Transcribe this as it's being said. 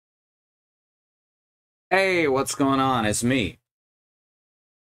Hey, what's going on? It's me.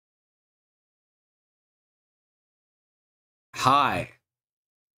 Hi.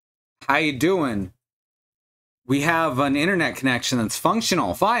 How you doing? We have an internet connection that's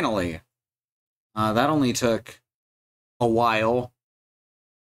functional, finally. That only took a while.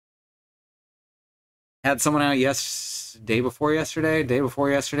 Had someone out day before yesterday,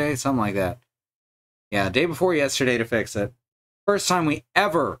 something like that. Yeah, day before yesterday to fix it. First time we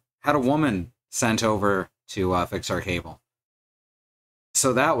ever had a woman sent over to fix our cable.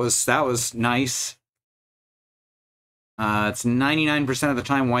 So that was nice. It's 99% of the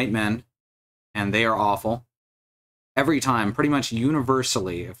time white men, and they are awful. Every time, pretty much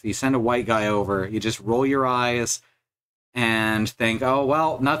universally, if you send a white guy over, you just roll your eyes and think, oh,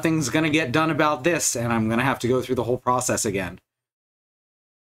 well, nothing's going to get done about this, and I'm going to have to go through the whole process again.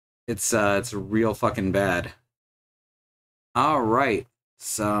 It's real fucking bad. All right.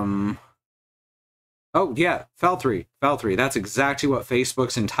 Oh, yeah, fell 3. That's exactly what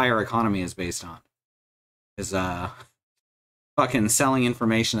Facebook's entire economy is based on. Is, fucking selling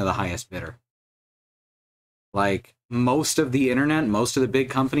information to the highest bidder. Like, most of the internet, most of the big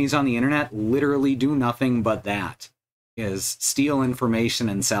companies on the internet literally do nothing but that. Is steal information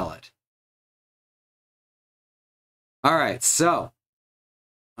and sell it. Alright, so,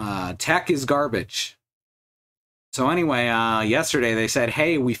 tech is garbage. So anyway, yesterday they said,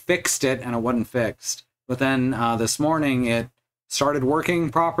 hey, we fixed it, and it wasn't fixed. But then this morning it started working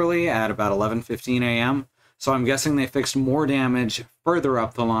properly at about 11:15 a.m. So I'm guessing they fixed more damage further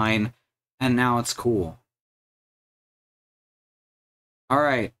up the line, and now it's cool.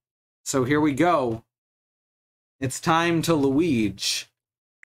 Alright, so here we go. It's time to Luigi.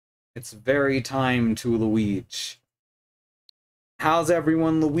 It's very time to Luigi. How's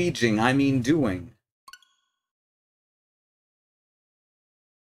everyone Luigiing? I mean doing?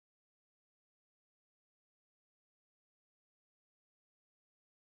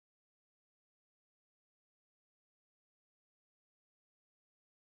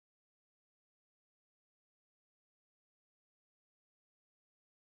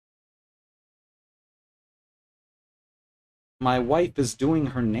 My wife is doing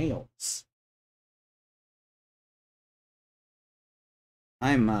her nails.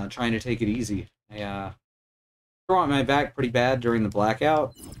 I'm trying to take it easy. I threw out my back pretty bad during the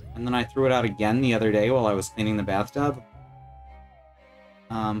blackout, and then I threw it out again the other day while I was cleaning the bathtub.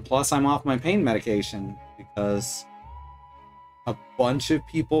 Plus, I'm off my pain medication because a bunch of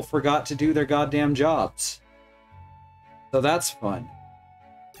people forgot to do their goddamn jobs. So that's fun.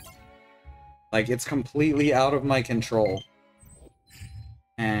 Like, it's completely out of my control.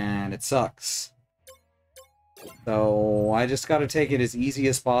 And it sucks. So I just gotta take it as easy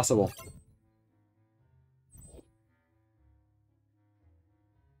as possible.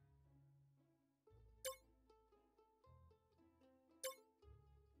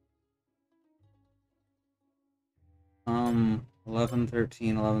 Um,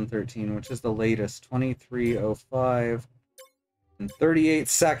 11:13, which is the latest? 23:05 and 38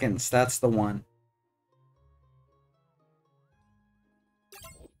 seconds. That's the one.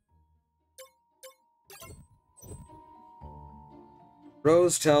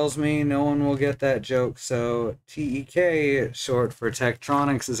 Rose tells me no one will get that joke, so TEK, short for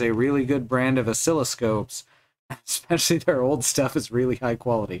Tektronix, is a really good brand of oscilloscopes. Especially their old stuff is really high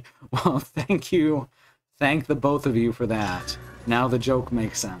quality. Well, thank you. Thank the both of you for that. Now the joke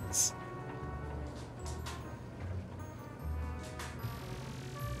makes sense.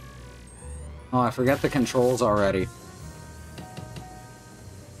 Oh, I forget the controls already.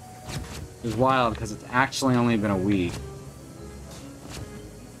 It was wild, because it's actually only been a week.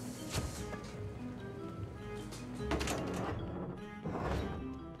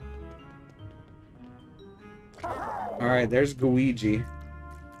 Alright, there's Luigi.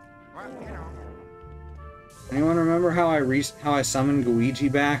 Anyone remember how I summoned Luigi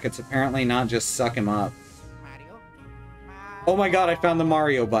back? It's apparently not just suck him up. Oh my god, I found the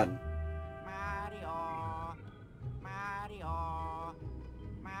Mario button.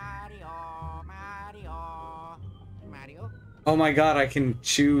 Oh my god, I can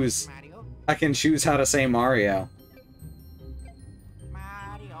choose how to say Mario.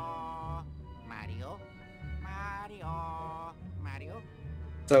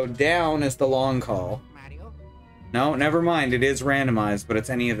 So down is the long call. No, never mind, it is randomized, but it's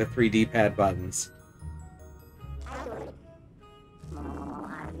any of the 3 D-pad buttons.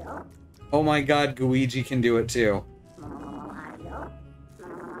 Oh my god, Luigi can do it too.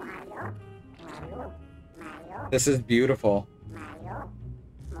 This is beautiful.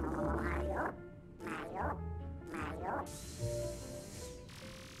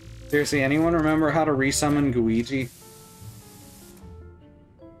 Seriously, anyone remember how to resummon Luigi?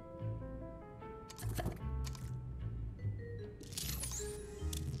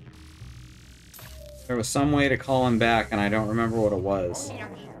 There was some way to call him back, and I don't remember what it was.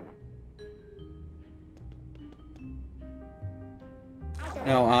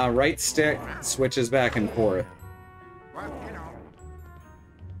 No, right stick switches back and forth.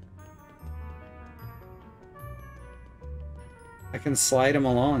 I can slide him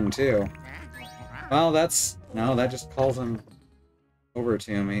along, too. Well, that's... No, that just calls him over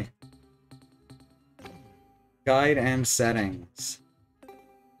to me. Guide and settings.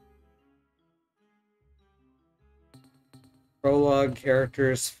 Prologue,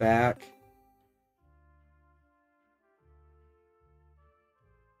 characters, FAQ.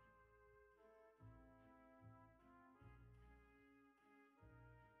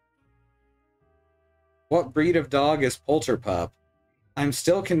 What breed of dog is Polterpup? I'm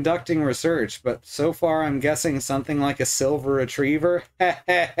still conducting research, but so far I'm guessing something like a silver retriever.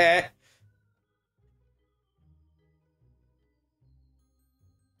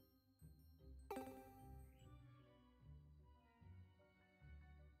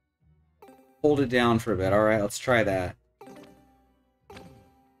 Hold it down for a bit. Alright, let's try that.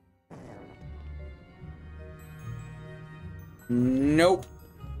 Nope.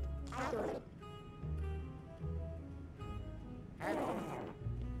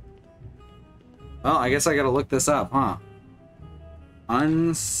 Well, I guess I gotta look this up, huh?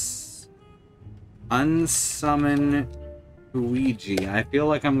 Unsummon Luigi. I feel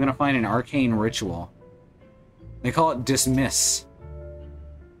like I'm gonna find an arcane ritual. They call it dismiss.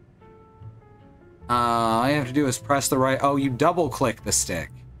 All you have to do is press the right... Oh, you double-click the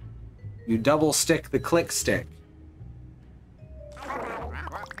stick. You double-stick the click stick.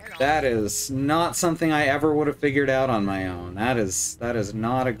 That is not something I ever would have figured out on my own. That is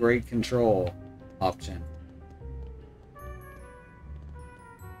not a great control option.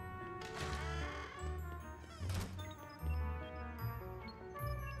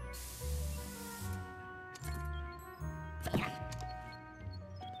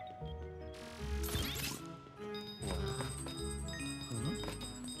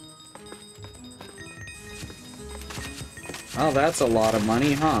 Oh, that's a lot of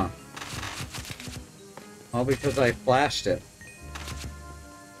money, huh? All because I flashed it.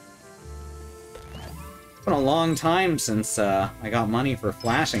 It's been a long time since I got money for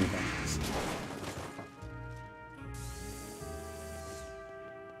flashing things.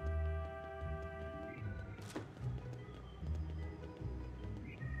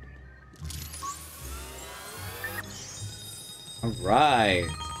 All right.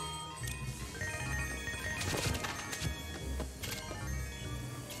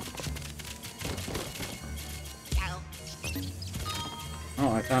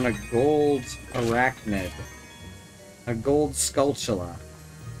 Oh, I found a gold arachnid. A gold sculptula.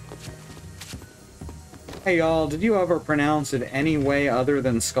 Hey y'all, did you ever pronounce it any way other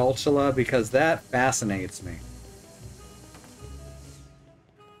than sculptula? Because that fascinates me.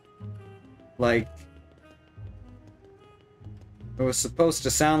 Like... It was supposed to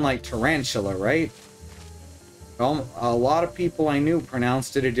sound like tarantula, right? Well, a lot of people I knew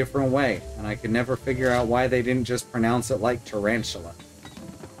pronounced it a different way, and I could never figure out why they didn't just pronounce it like tarantula.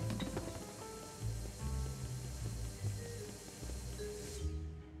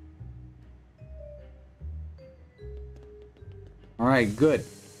 Alright, good.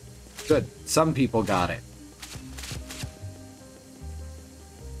 Good. Some people got it.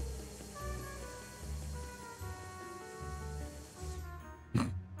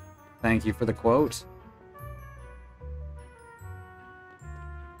 Thank you for the quote.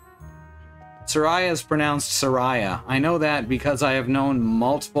 Soraya is pronounced Soraya. I know that because I have known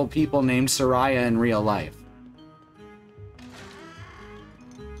multiple people named Soraya in real life.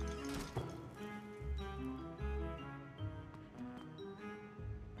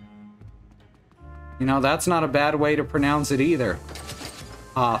 You know, that's not a bad way to pronounce it either.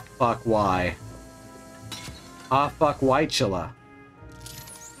 Ah, fuck, why? Ah, fuck, Wychula.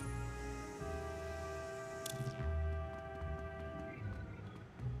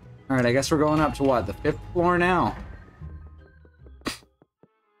 Alright, I guess we're going up to what? The 5th floor now?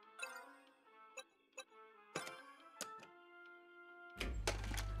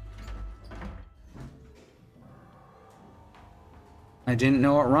 I didn't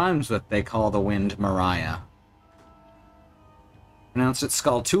know it rhymes with they call the wind Mariah. Pronounced it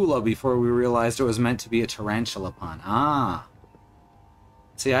Skulltula before we realized it was meant to be a tarantula pun. Ah.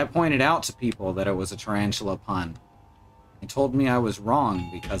 See, I pointed out to people that it was a tarantula pun. They told me I was wrong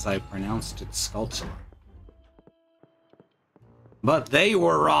because I pronounced it Skulltula. But they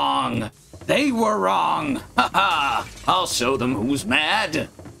were wrong! They were wrong! Ha ha! I'll show them who's mad!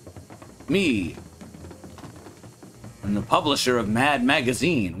 Me. I'm the publisher of Mad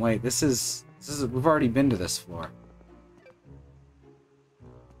Magazine. Wait, this is we've already been to this floor.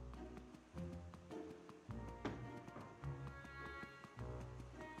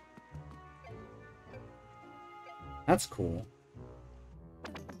 That's cool.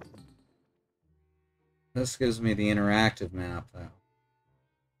 This gives me the interactive map, though.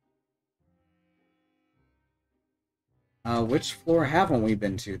 Which floor haven't we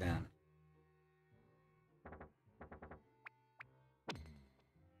been to, then?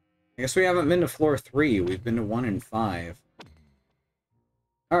 I guess we haven't been to floor 3. We've been to 1 and 5.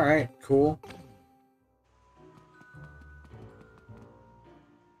 Alright, cool.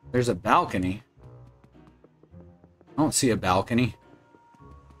 There's a balcony. I don't see a balcony.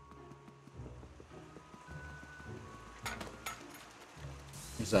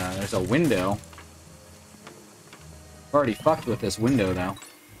 There's a window. I've already fucked with this window, though.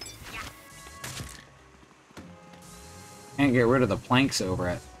 Can't get rid of the planks over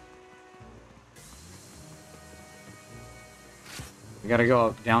it. We gotta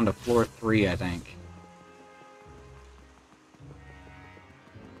go down to floor 3, I think.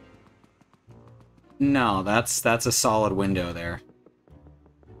 No, that's a solid window there.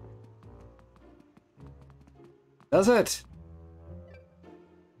 Does it?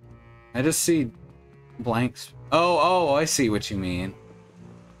 I just see blanks. Oh, I see what you mean.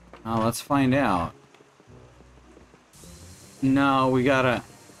 Oh, let's find out. No, we gotta...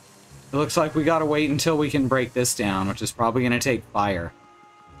 It looks like we gotta wait until we can break this down, which is probably gonna take fire.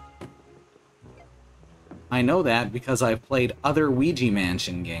 I know that because I've played other Luigi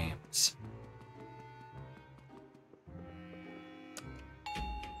Mansion games.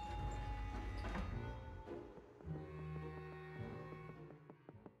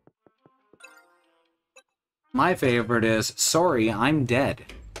 My favorite is, sorry, I'm dead.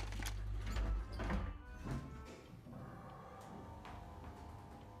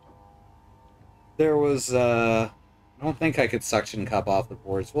 There was, I don't think I could suction cup off the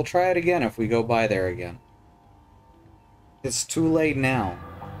boards. We'll try it again if we go by there again. It's too late now.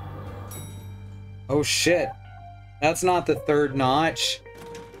 Oh shit. That's not the 3rd notch.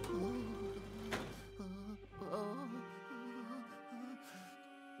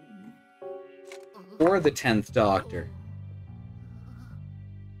 Or the 10th Doctor.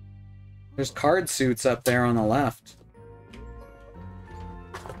 There's card suits up there on the left.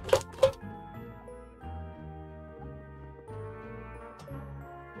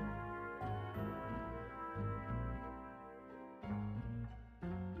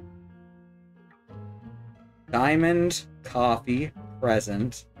 Diamond, coffee,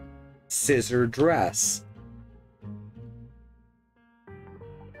 present, scissor dress.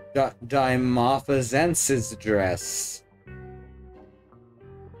 Dimorphosensis dress.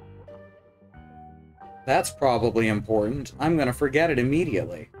 That's probably important. I'm gonna forget it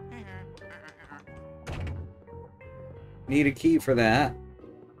immediately. Need a key for that.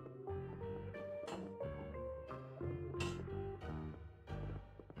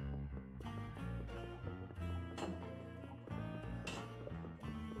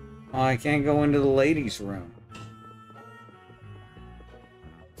 Oh, I can't go into the ladies' room.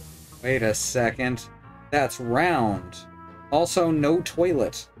 Wait a second. That's round. Also, no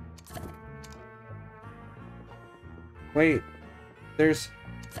toilet. Wait. There's...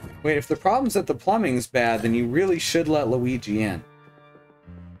 Wait, if the problem's that the plumbing's bad, then you really should let Luigi in.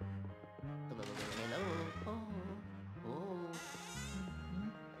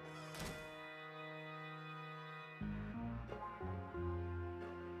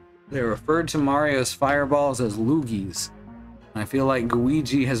 They referred to Mario's fireballs as loogies. I feel like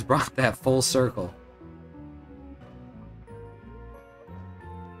Luigi has brought that full circle.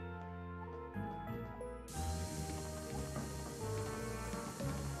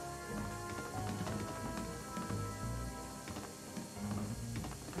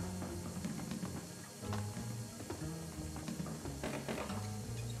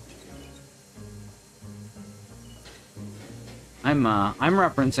 I'm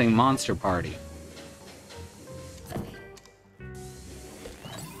referencing Monster Party.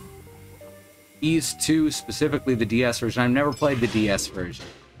 Ys 2, specifically the DS version. I've never played the DS version.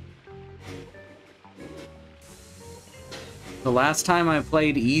 The last time I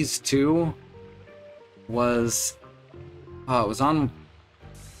played Ys 2 was... Oh, it was on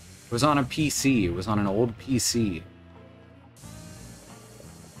a PC. It was on an old PC.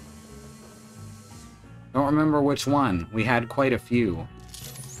 Don't remember which one. We had quite a few.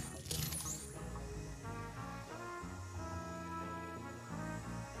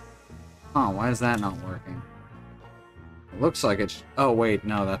 Huh, why is that not working? It looks like it's... Oh, wait,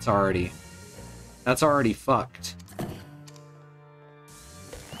 no, that's already... That's already fucked.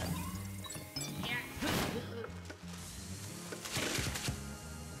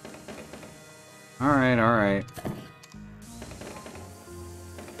 Alright, alright.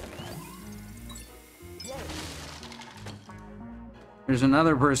 There's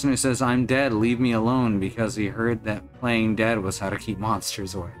another person who says, I'm dead, leave me alone, because he heard that playing dead was how to keep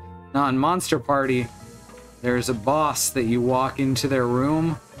monsters away. Now, in Monster Party, there's a boss that you walk into their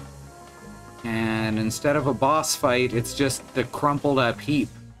room, and instead of a boss fight, it's just the crumpled up heap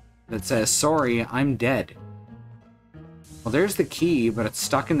that says, sorry, I'm dead. Well, there's the key, but it's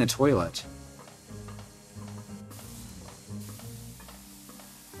stuck in the toilet.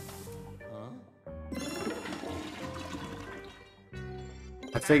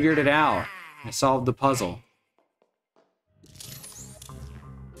 I figured it out. I solved the puzzle.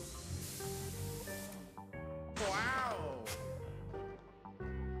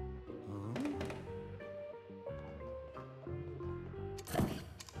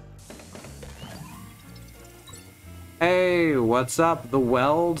 Hey, what's up, The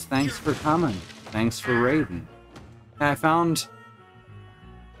Weld? Thanks for coming. Thanks for raiding. I found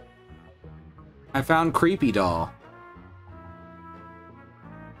Creepy Doll.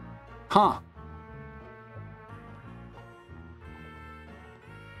 Huh.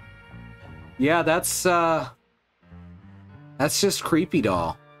 Yeah, that's just Creepy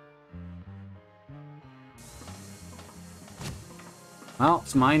Doll. Well,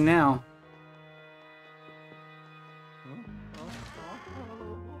 it's mine now.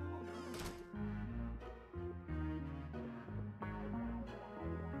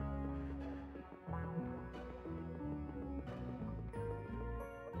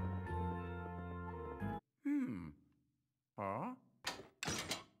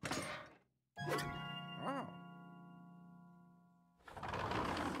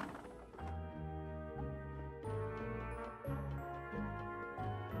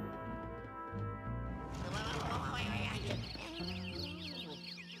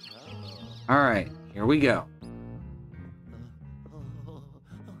 Alright, here we go.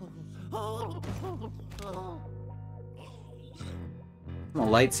 I'm gonna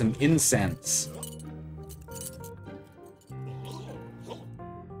light some incense.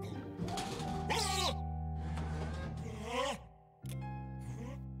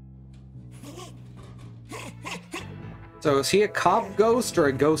 So is he a cop ghost or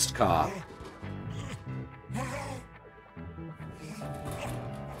a ghost cop?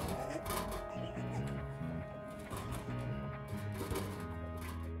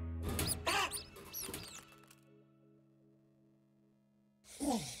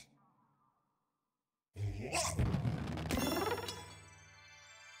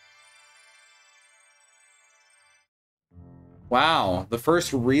 Wow, the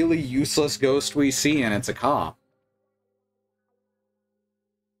first really useless ghost we see, and it's a cop.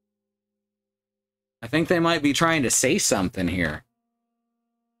 I think they might be trying to say something here.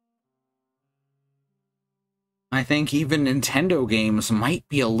 I think even Nintendo games might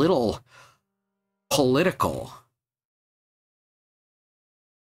be a little political.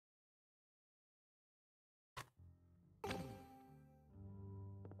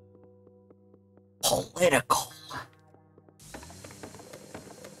 Political.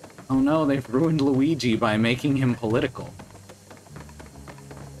 Oh no, they've ruined Luigi by making him political.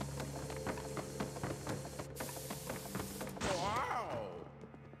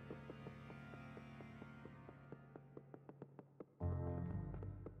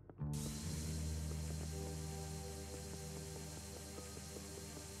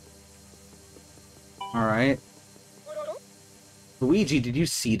 Alright. Luigi, did you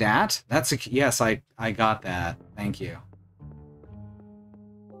see that? That's a... Yes, I got that. Thank you.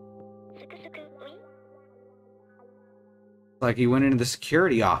 Like he went into the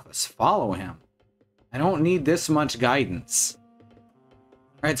security office. Follow him. I don't need this much guidance.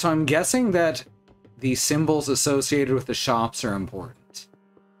 Alright, so I'm guessing that the symbols associated with the shops are important.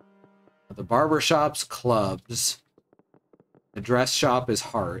 The barber shop's clubs. The dress shop is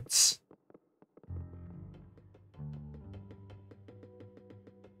hearts.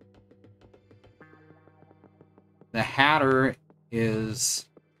 The hatter is...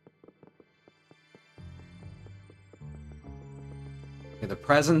 Okay, the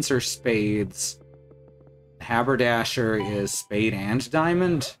presents are spades. The haberdasher is spade and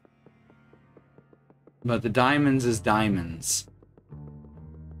diamond. But the diamonds is diamonds.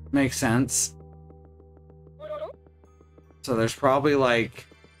 Makes sense. So there's probably like...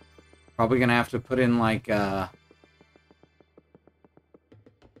 Probably gonna have to put in like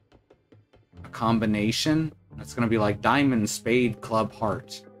combination. It's gonna be like diamond, spade, club,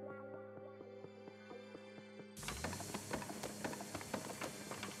 heart.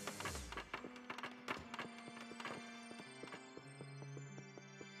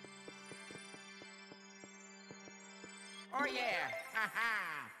 Oh yeah!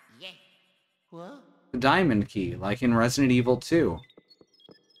 Haha! Yeah. What? The diamond key, like in Resident Evil 2.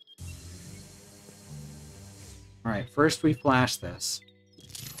 Alright, first we flash this.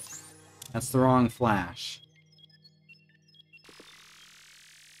 That's the wrong flash.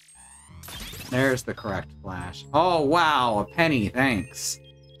 There's the correct flash. Oh, wow, a penny, thanks.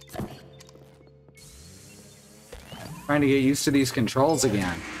 Trying to get used to these controls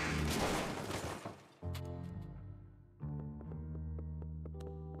again.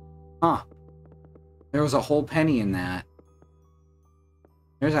 Huh. There was a whole penny in that.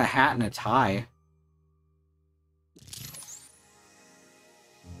 There's a hat and a tie.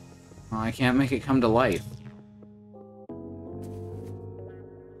 Oh, I can't make it come to life.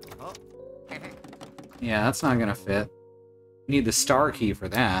 Yeah, that's not gonna fit. You need the star key for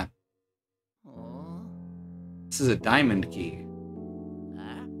that. This is a diamond key.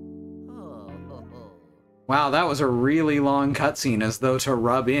 Wow, that was a really long cutscene, as though to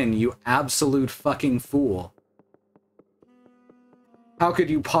rub in, you absolute fucking fool. How could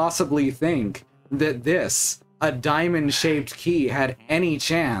you possibly think that this, a diamond-shaped key, had any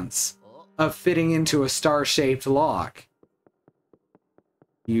chance of fitting into a star-shaped lock?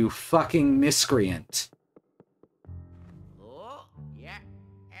 You fucking miscreant.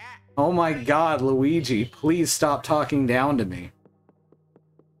 Oh my god, Luigi, please stop talking down to me.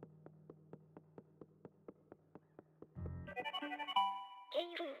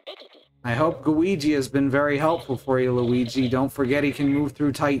 I hope Luigi has been very helpful for you, Luigi. Don't forget he can move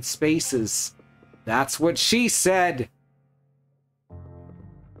through tight spaces. That's what she said!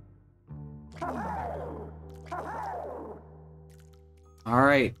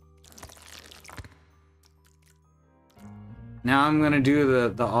 Alright. Now I'm gonna do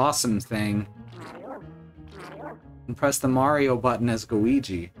the awesome thing. And press the Mario button as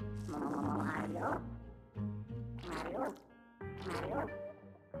Luigi.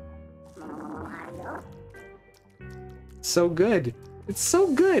 So good. It's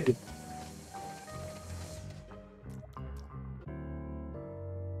so good.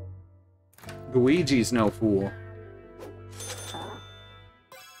 Luigi's no fool.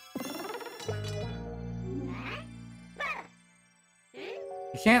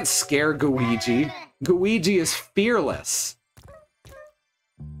 You can't scare Luigi. Luigi is fearless.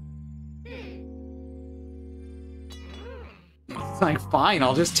 It's like, fine,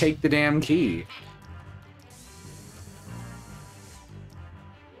 I'll just take the damn key.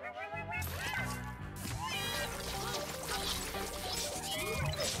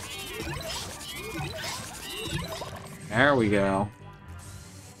 There we go.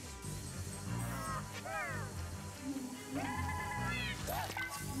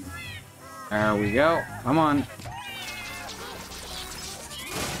 There we go. Come on.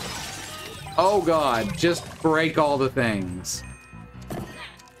 Oh god, just break all the things.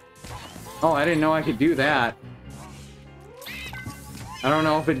 Oh, I didn't know I could do that. I don't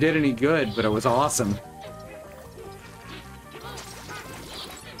know if it did any good, but it was awesome.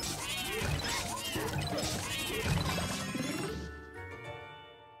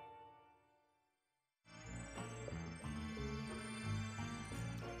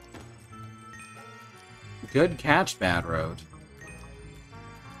 Good catch, Bad Road.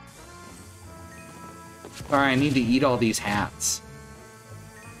 Alright, I need to eat all these hats.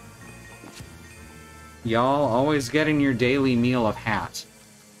 Y'all always getting your daily meal of hat.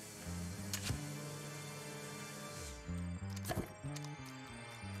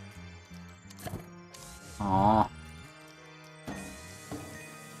 Aww.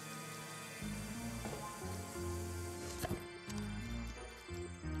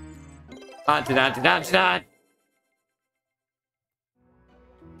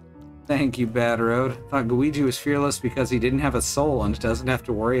 Thank you, Bad Road. Thought Luigi was fearless because he didn't have a soul and doesn't have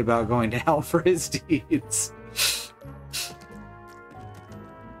to worry about going to hell for his deeds.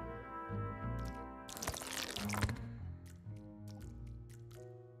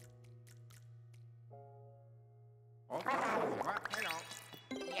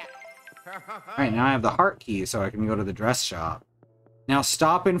 Alright, now I have the heart key so I can go to the dress shop. Now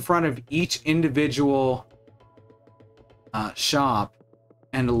stop in front of each individual shop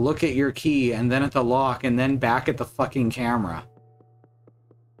and look at your key, and then at the lock, and then back at the fucking camera.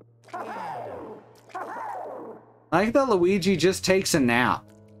 I like that Luigi just takes a nap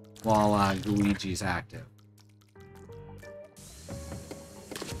while Luigi's active.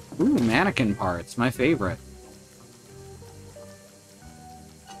 Ooh, mannequin parts, my favorite.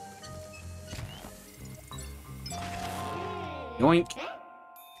 Yoink.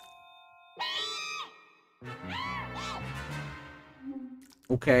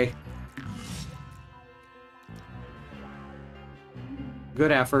 Okay.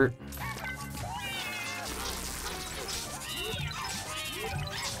 Good effort.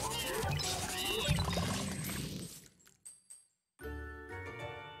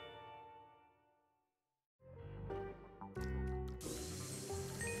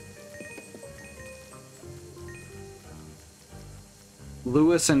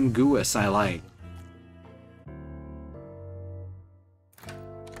 Lewis and Gouis, I like.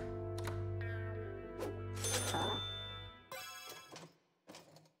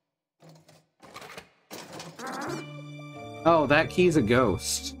 Oh, that key's a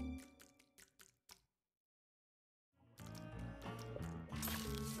ghost.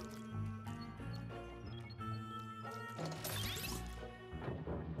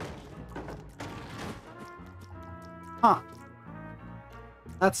 Huh.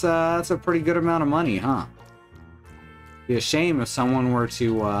 That's a pretty good amount of money, huh? Be a shame if someone were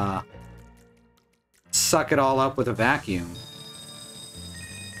to suck it all up with a vacuum.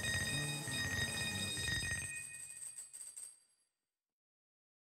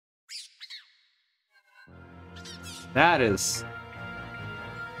 That is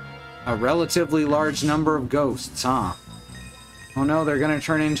a relatively large number of ghosts, huh? Oh no, they're gonna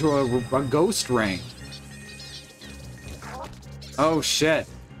turn into a ghost ring. Oh shit.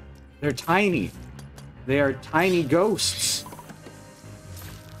 They're tiny. They are tiny ghosts.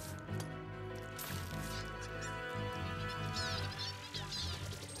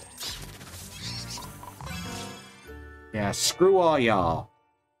 Yeah, screw all y'all.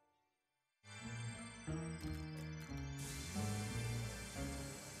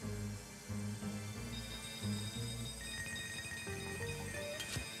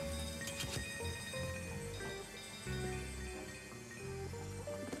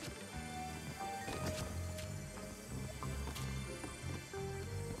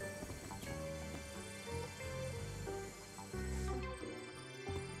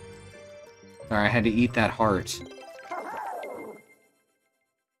 Sorry, I had to eat that heart.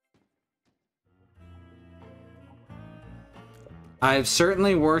 I've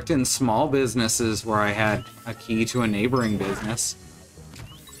certainly worked in small businesses where I had a key to a neighboring business,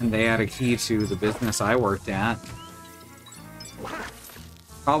 and they had a key to the business I worked at.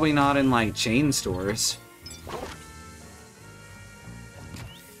 Probably not in, like, chain stores.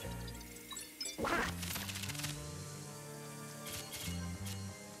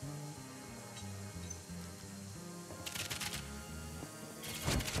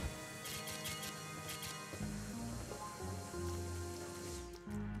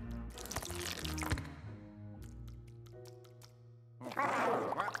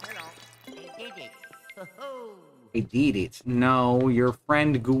 I did it. No, your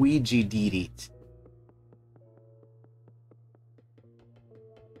friend Luigi did it.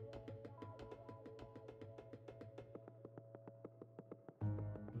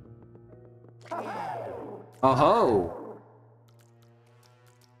 Oh ho!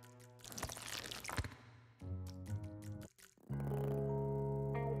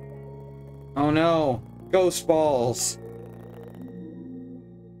 Oh no! Ghost balls!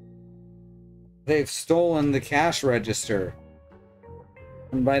 They've stolen the cash register.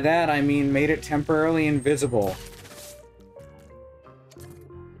 And by that I mean made it temporarily invisible.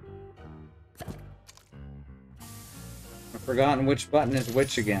 I've forgotten which button is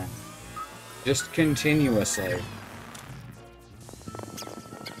which again. Just continuously.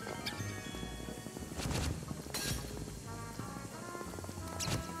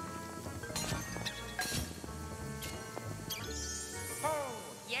 Oh,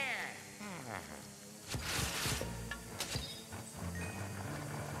 yeah.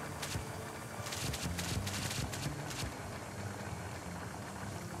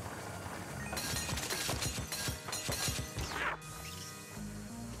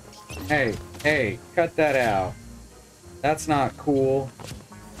 Hey, hey, cut that out. That's not cool.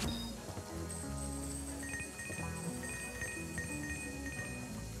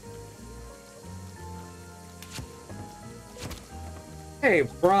 Hey,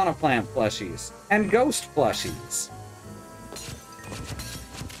 piranha plant plushies. And ghost plushies.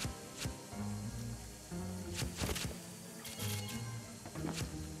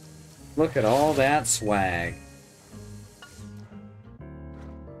 Look at all that swag.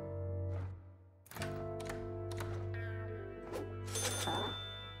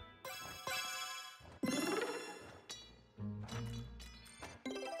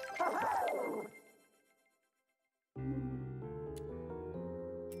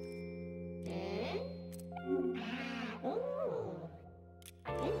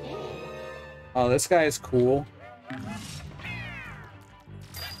 Oh, this guy is cool.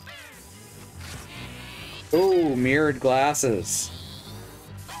 Ooh, mirrored glasses.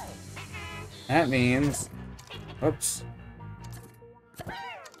 That means... Oops.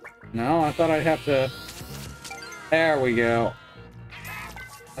 No, I thought I'd have to... There we go.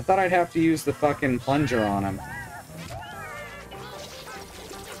 I thought I'd have to use the fucking plunger on him.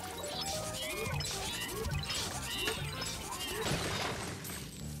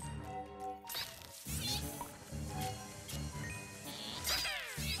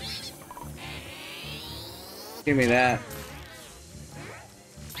 Give me that.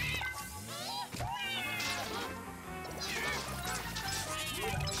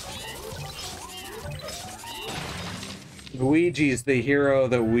 Luigi's the hero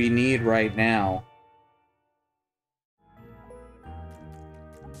that we need right now.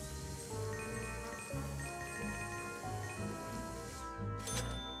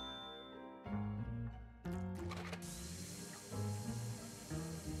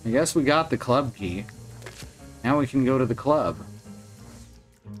 I guess we got the club key. Now we can go to the club.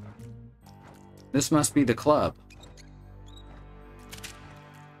 This must be the club.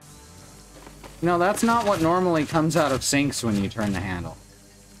 No, that's not what normally comes out of sinks when you turn the handle.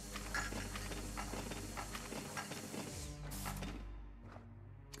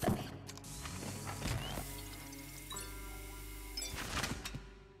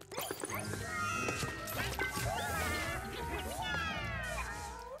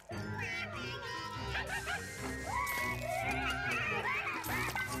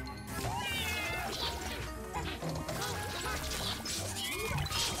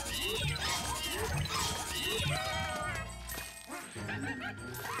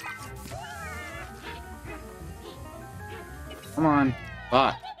 Come on.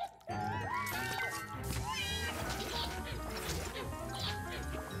 Fuck.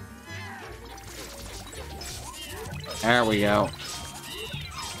 There we go.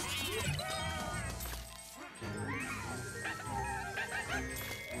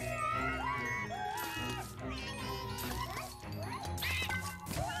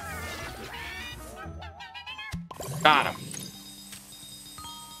 Got him.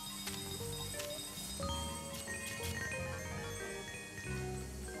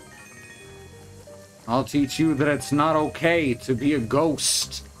 I'll teach you that it's not okay to be a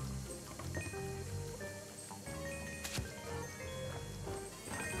ghost.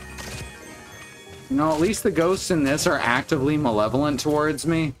 You know, at least the ghosts in this are actively malevolent towards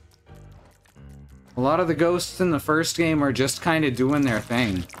me. A lot of the ghosts in the first game are just kind of doing their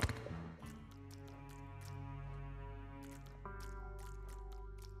thing.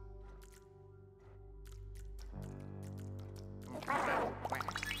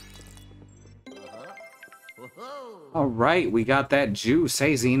 Alright, we got that juice.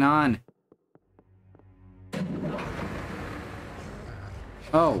 Hey, Xenon.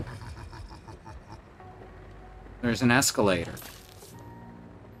 Oh. There's an escalator.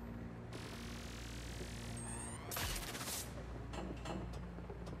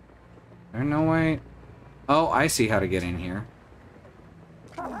 There's no way... Oh, I see how to get in here.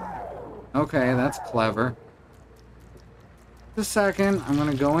 Okay, that's clever. Just a second, I'm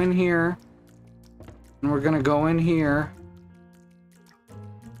gonna go in here. And we're gonna go in here.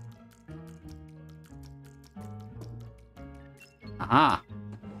 Aha.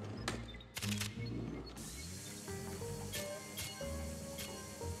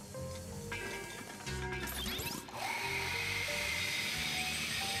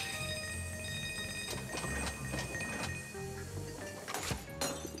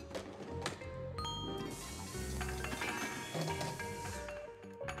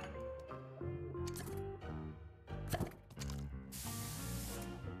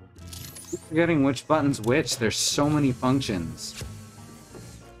 Forgetting which button's which. There's so many functions.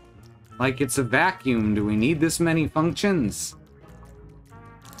 Like, it's a vacuum. Do we need this many functions?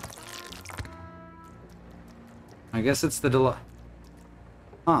 I guess it's the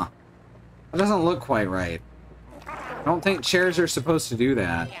Huh. That doesn't look quite right. I don't think chairs are supposed to do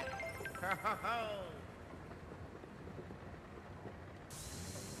that.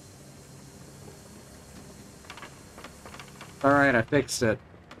 Alright, I fixed it.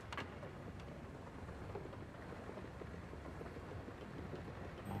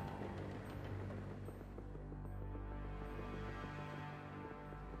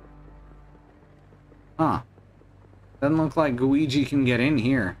 Huh. Doesn't look like Luigi can get in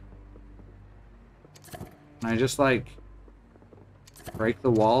here. Can I just, like, break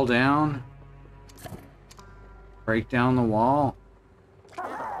the wall down? Break down the wall?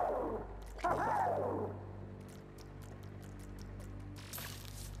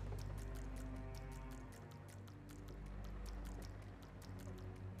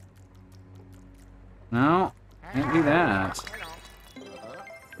 No, can't do that. I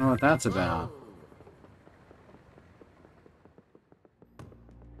don't know what that's about.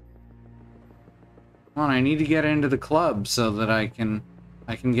 Come on, I need to get into the club so that I can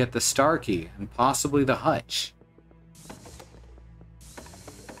get the star key and possibly the hutch.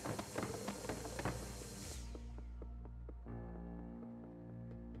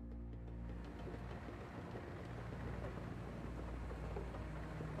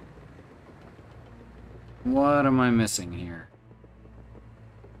 What am I missing here?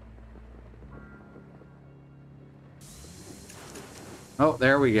 Oh,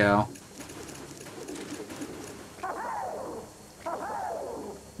 there we go.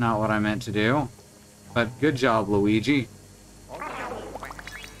 Not what I meant to do. But good job, Luigi.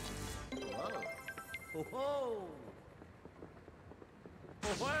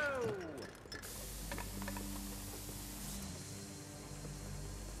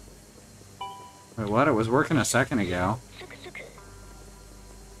 Wait, what? It was working a second ago.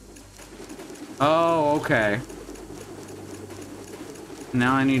 Oh, okay.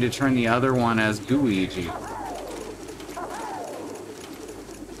 Now I need to turn the other one as Luigi.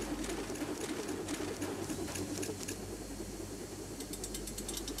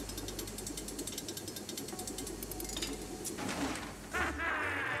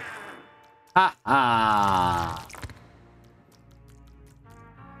 Ha ha!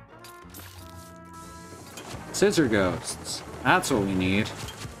 Scissor ghosts. That's what we need.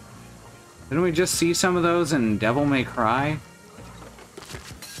 Didn't we just see some of those in Devil May Cry?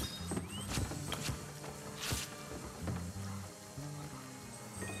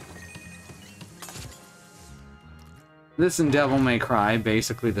 This and Devil May Cry,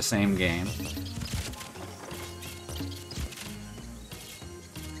 basically the same game.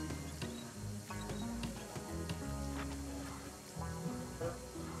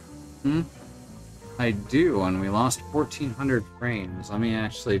 I do, and we lost 1,400 frames. Let me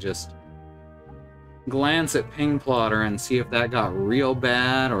actually just glance at Ping Plotter and see if that got real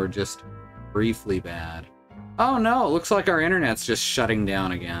bad or just briefly bad. Oh no, it looks like our internet's just shutting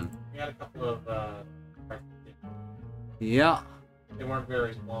down again. We had a couple of, Yeah. they weren't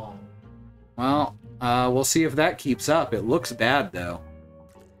very long. Well, we'll see if that keeps up. It looks bad, though.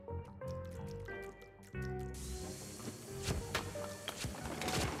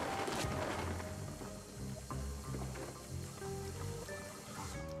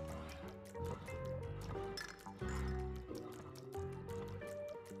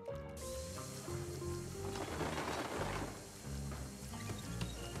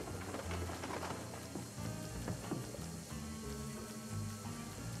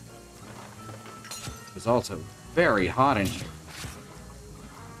 It's also very hot in here.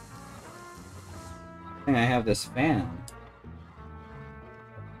 I think I have this fan.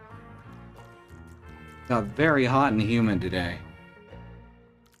 Got very hot and humid today.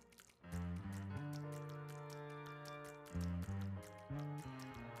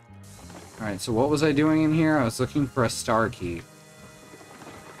 Alright, so what was I doing in here? I was looking for a star key.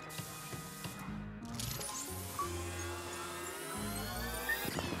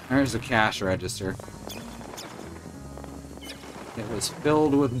 There's the cash register. It was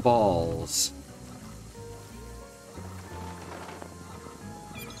filled with balls.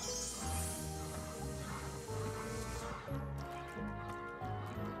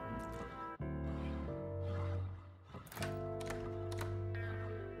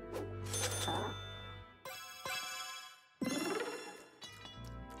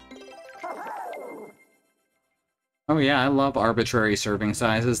 Oh yeah, I love arbitrary serving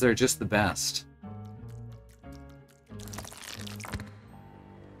sizes. They're just the best.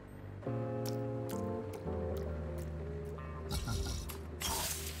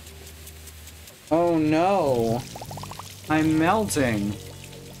 Oh no! I'm melting!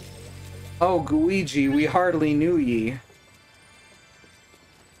 Oh, Luigi, we hardly knew ye.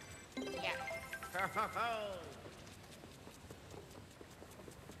 Yeah.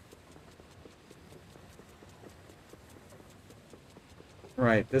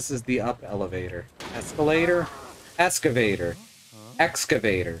 Right, this is the up elevator. Escalator, excavator,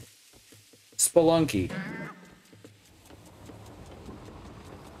 excavator, spelunky.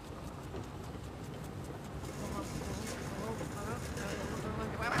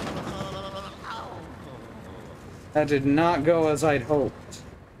 That did not go as I'd hoped.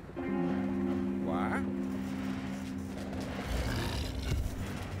 What?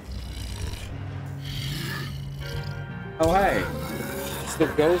 Oh hey, it's the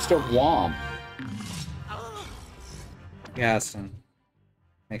ghost of Wom. Gaston,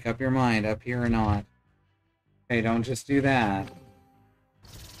 make up your mind, up here or not. Okay, don't just do that.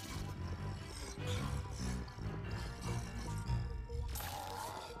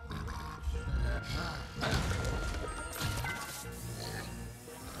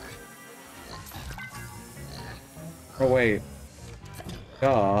 wait.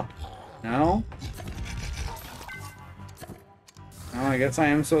 Duh. No? Oh, I guess I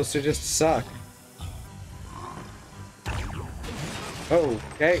am supposed to just suck. Oh,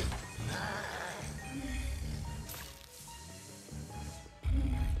 okay.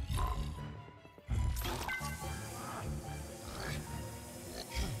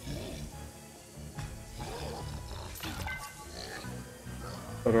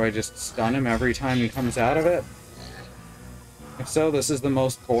 So do I just stun him every time he comes out of it? If so, this is the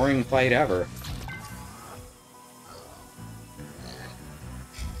most boring fight ever.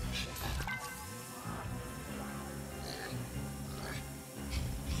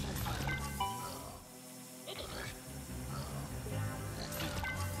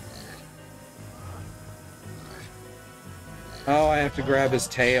 Oh, I have to grab his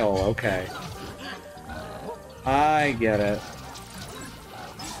tail. Okay. I get it.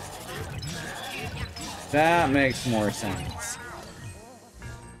 That makes more sense.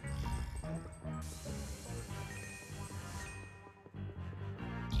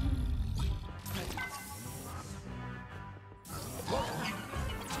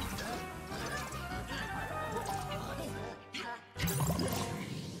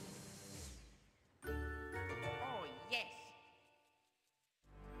 Oh, yes.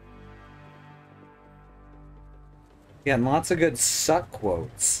 Getting lots of good suck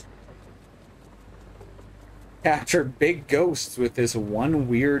quotes. Captured big ghosts with this one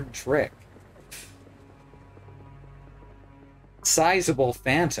weird trick. Sizable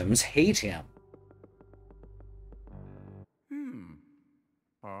phantoms hate him.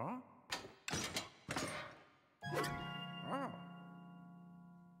 Huh?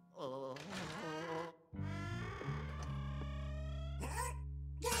 Oh.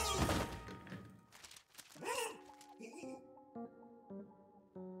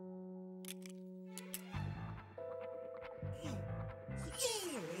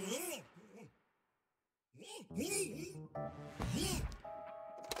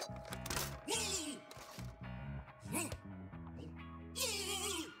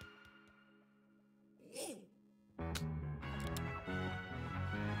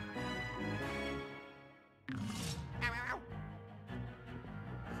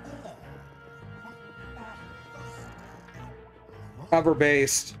 Cover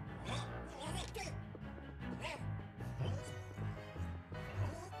based.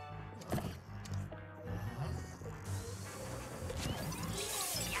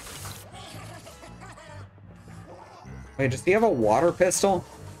 Wait, does he have a water pistol?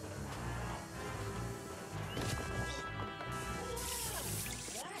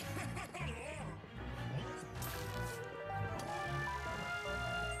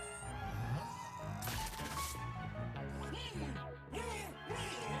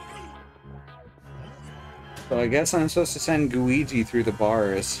 So I guess I'm supposed to send Luigi through the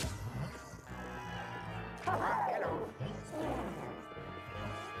bars.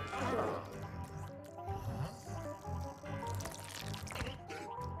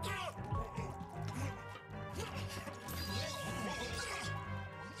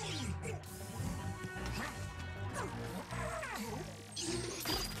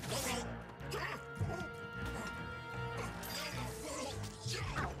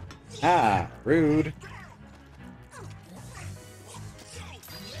 Ah, rude.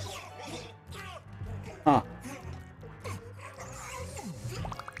 Huh.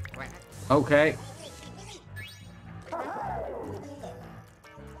 Okay.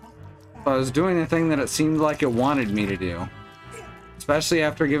 I was doing the thing that it seemed like it wanted me to do. Especially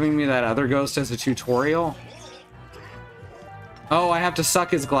after giving me that other ghost as a tutorial. Oh, I have to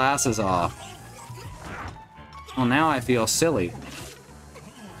suck his glasses off. Well, now I feel silly.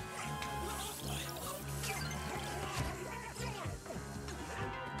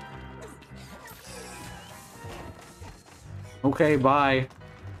 Okay, bye.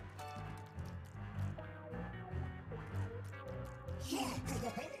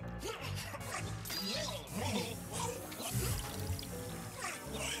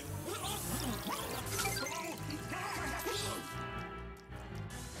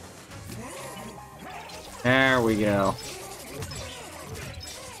 There we go.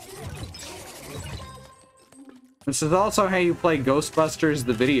 This is also how you play Ghostbusters,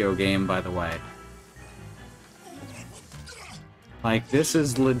 the video game, by the way. Like, this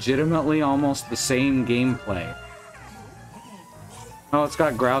is legitimately almost the same gameplay. Oh, it's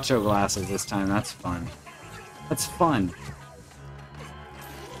got Groucho glasses this time. That's fun. That's fun.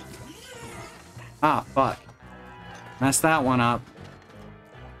 Ah, fuck. Messed that one up.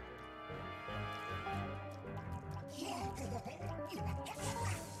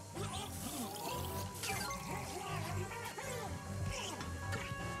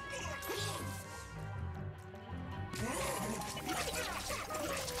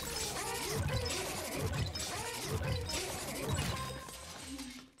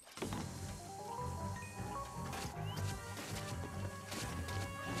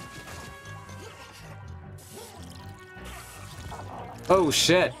 Oh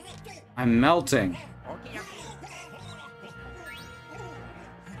shit! I'm melting. Okay,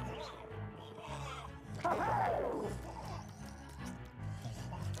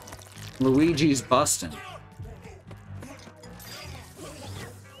 Luigi's busting.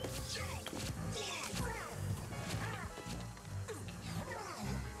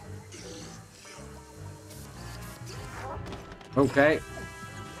 Okay.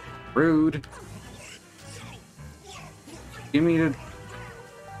 Rude. Give me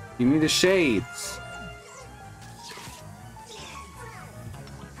the shades.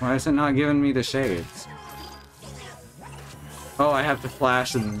 Why is it not giving me the shades? Oh, I have to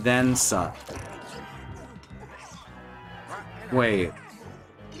flash and then suck. Wait.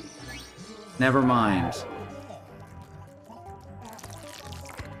 Never mind.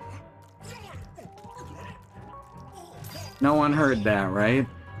 No one heard that, right?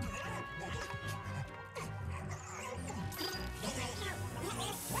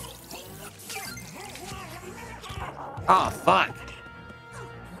 Oh, fuck!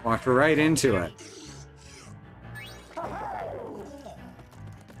 Walked right into it.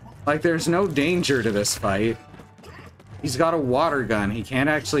 Like, there's no danger to this fight. He's got a water gun. He can't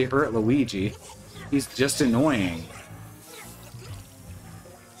actually hurt Luigi. He's just annoying.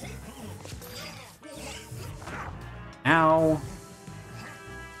 Ow.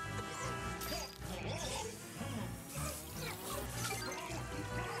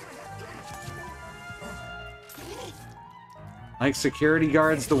 Like security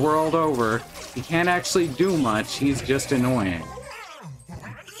guards the world over, he can't actually do much, he's just annoying.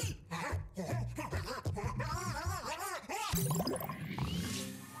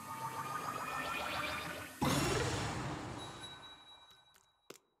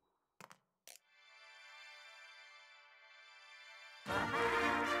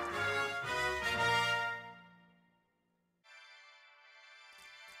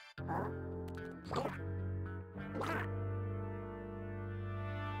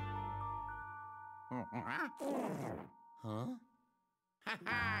 Huh?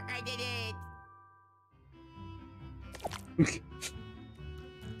 Haha, I did it!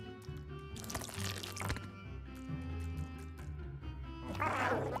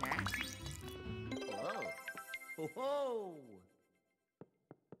 Whoa. Whoa.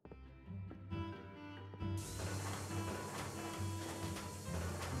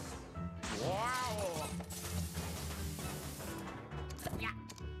 Wow.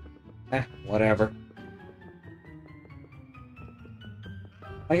 Whatever.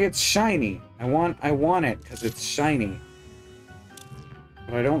 Like, it's shiny. I want it because it's shiny.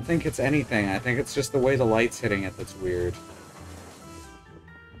 But I don't think it's anything. I think it's just the way the light's hitting it that's weird.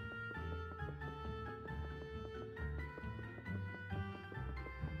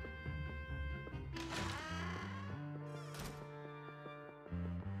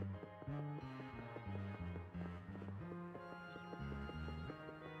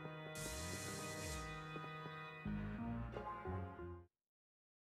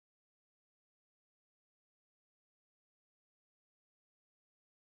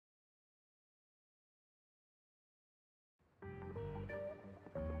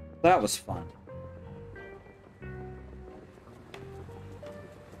 That was fun.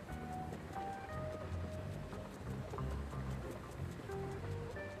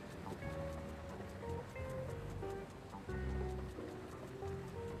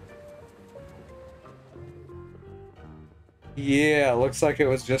 Yeah, looks like it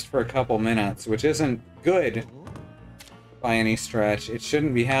was just for a couple minutes, which isn't good by any stretch. It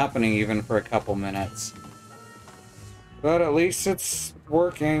shouldn't be happening even for a couple minutes. But at least it's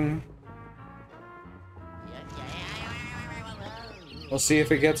working. We'll see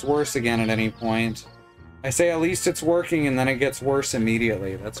if it gets worse again at any point. I say at least it's working and then it gets worse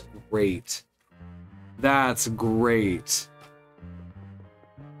immediately. That's great. That's great.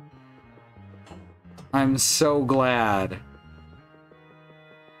 I'm so glad.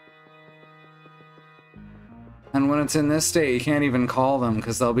 And when it's in this state, you can't even call them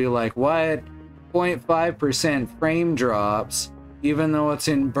because they'll be like, what? 0.5% frame drops, even though it's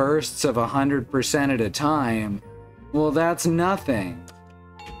in bursts of 100% at a time. Well, that's nothing.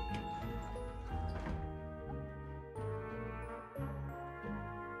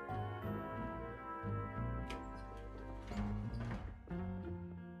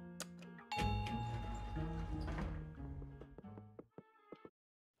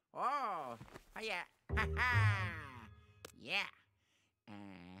 Oh, yeah. Ha ha. Yeah.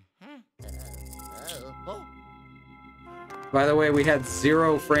 Oh. By the way, we had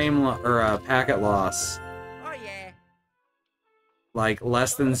 0 frame or packet loss. Oh, yeah. Like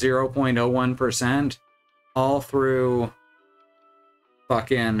less than 0.01%. All through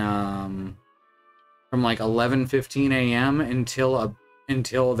fucking from like 11:15 a.m. until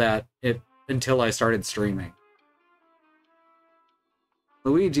I started streaming.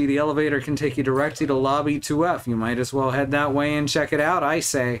 Luigi, the elevator can take you directly to lobby 2F. You might as well head that way and check it out, I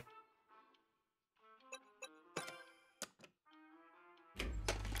say.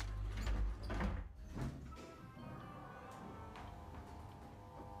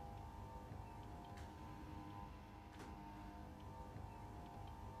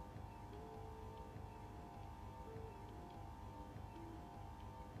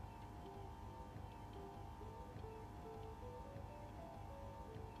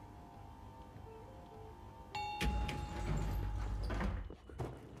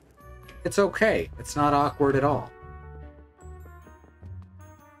 It's okay. It's not awkward at all.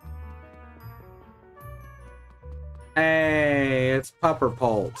 Hey, it's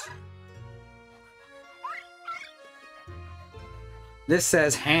Pupperpolt. This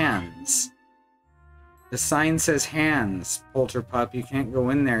says hands. The sign says hands, Polterpup. You can't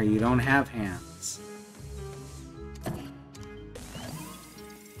go in there. You don't have hands.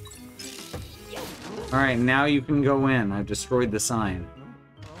 Alright, now you can go in. I've destroyed the sign.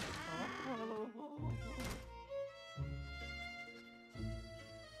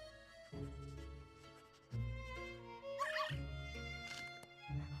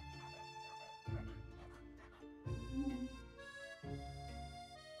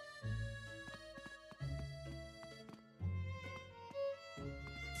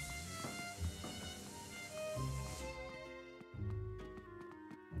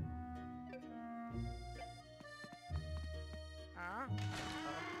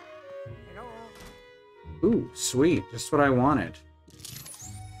 Hello. Ooh, sweet. Just what I wanted.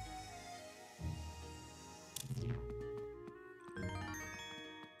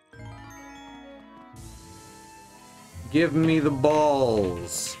 Give me the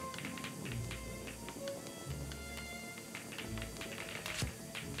balls.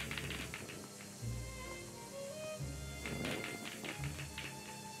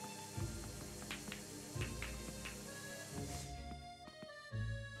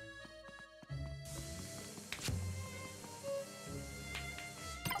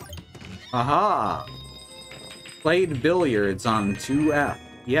 Aha! Played billiards on 2F.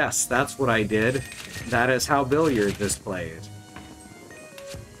 Yes, that's what I did. That is how billiards is played.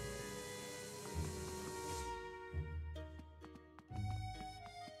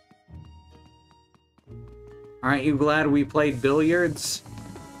 Aren't you glad we played billiards?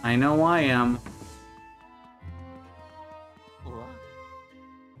 I know I am.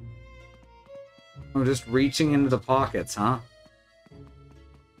 Oh, just reaching into the pockets, huh?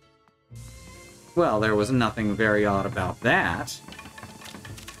 Well, there was nothing very odd about that.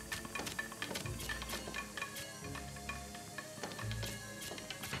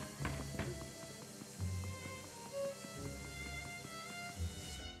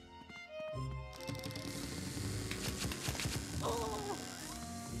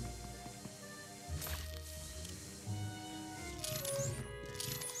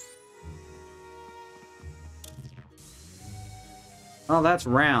 Oh, that's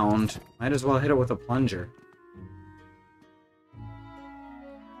round. Might as well hit it with a plunger.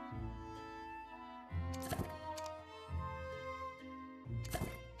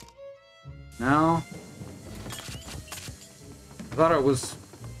 No? I thought it was...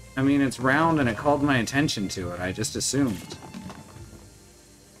 I mean, it's round and it called my attention to it. I just assumed.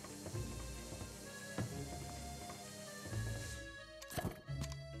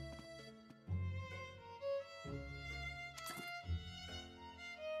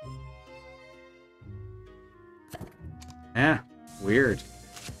 Yeah, weird.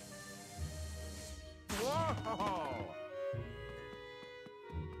 Whoa.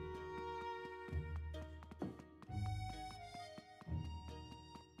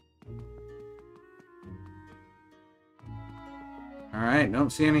 Alright,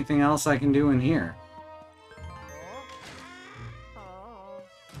 don't see anything else I can do in here.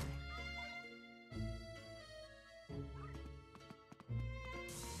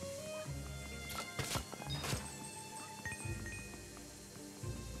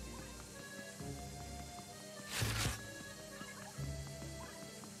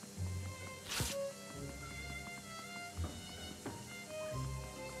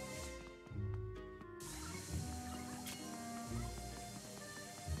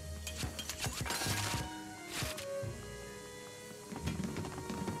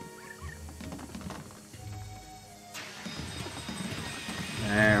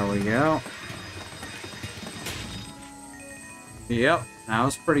 There we go. Yep, that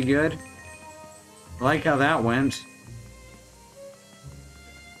was pretty good. I like how that went.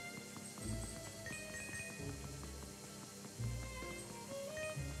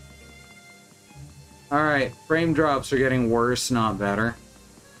 Alright, frame drops are getting worse, not better.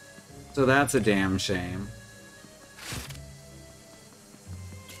 So that's a damn shame.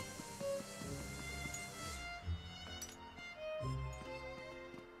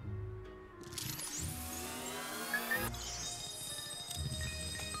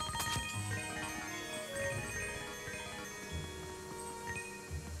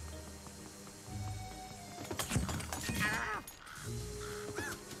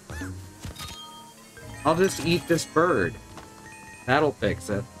 I'll just eat this bird. That'll fix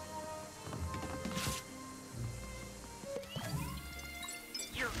it.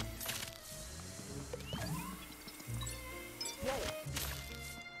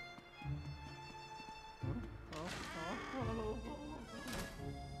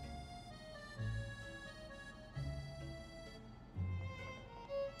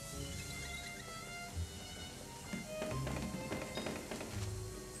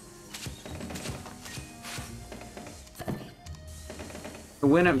 To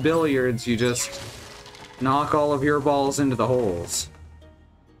win at billiards, you just knock all of your balls into the holes.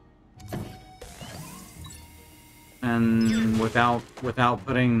 And without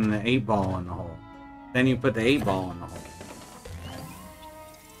putting the 8-ball in the hole. Then you put the 8-ball in the hole.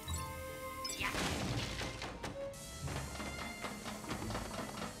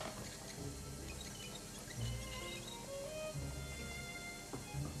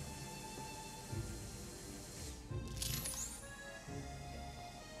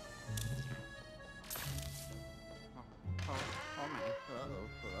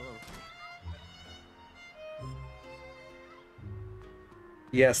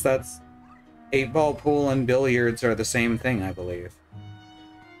 Yes, that's... 8-ball pool and billiards are the same thing, I believe.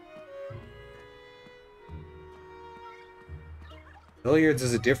 Billiards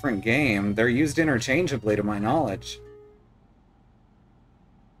is a different game. They're used interchangeably, to my knowledge.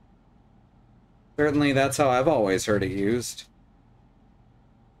 Certainly, that's how I've always heard it used.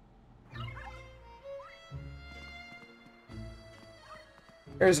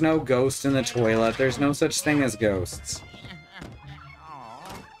 There's no ghost in the toilet. There's no such thing as ghosts.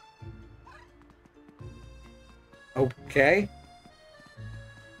 Okay.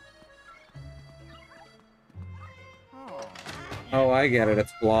 Oh, I get it.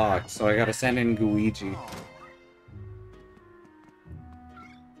 It's blocked, so I gotta send in Luigi.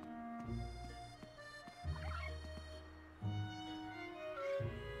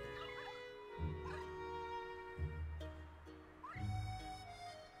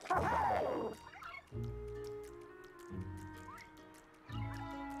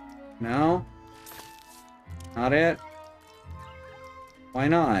 No? Not it? Why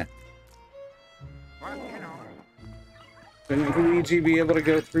not? Shouldn't Luigi be able to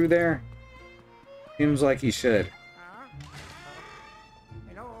go through there? Seems like he should.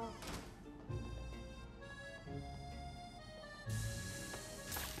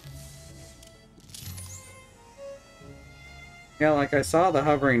 Yeah, like I saw the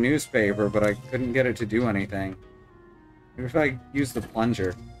hovering newspaper, but I couldn't get it to do anything. Maybe if I use the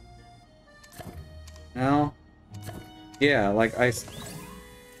plunger. No? Yeah, like I...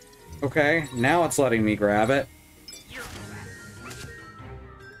 Okay, now it's letting me grab it.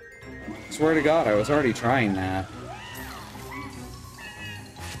 Swear to God, I was already trying that.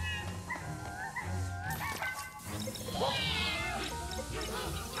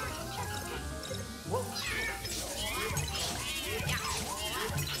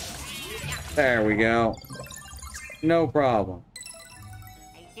 There we go. No problem.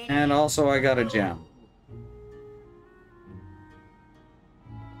 And also I got a gem.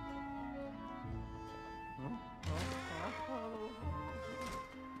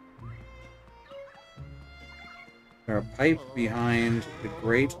 There's a pipe behind the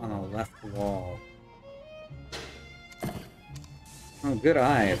grate on the left wall. Oh, good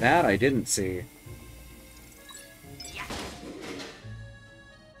eye. That I didn't see.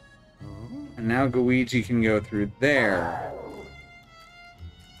 And now Luigi can go through there.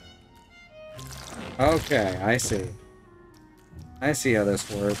 Okay, I see. I see how this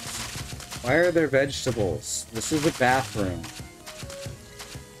works. Why are there vegetables? This is a bathroom.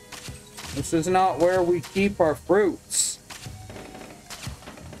 This is not where we keep our fruits.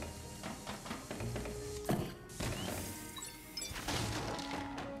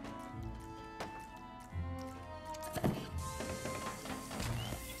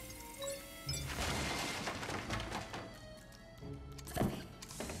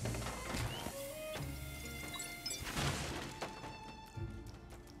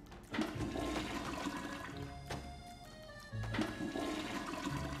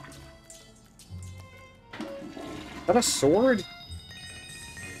 Is that a sword?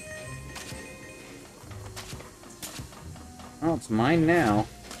 it's mine now.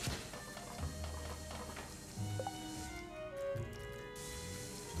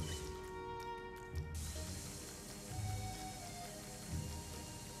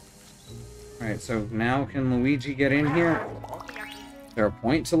 Alright, so now can Luigi get in here? Is there a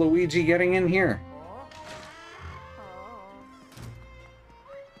point to Luigi getting in here?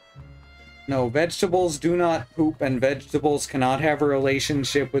 No, vegetables do not poop, and vegetables cannot have a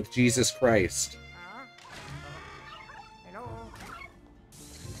relationship with Jesus Christ. Hello.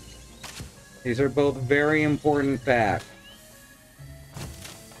 These are both very important facts.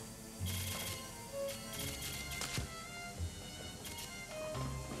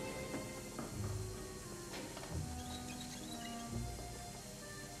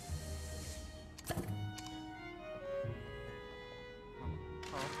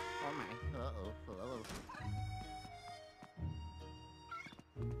 Oh my. Uh-oh.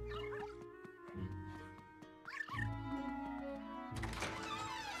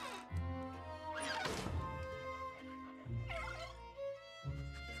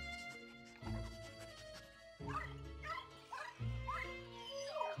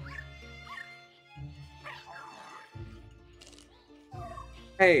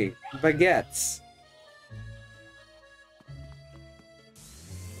 Hey, baguettes.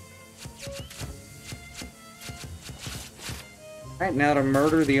 Alright, now to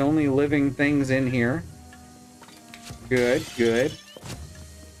murder the only living things in here. Good, good.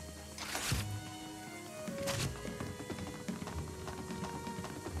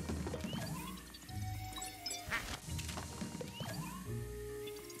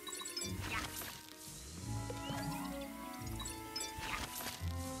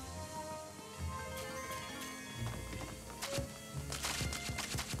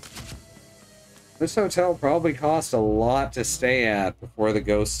 This hotel probably cost a lot to stay at before the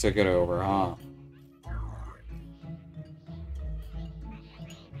ghosts took it over, huh?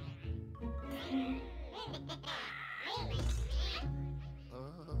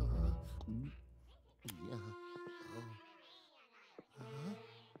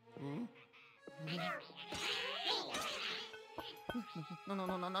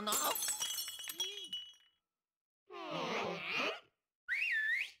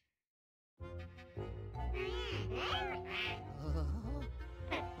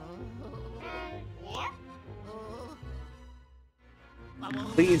 No.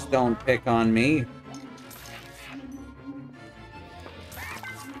 Please don't pick on me.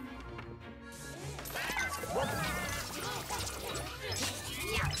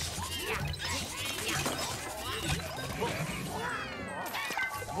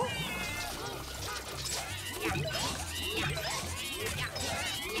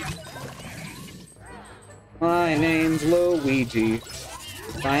 My name's Luigi.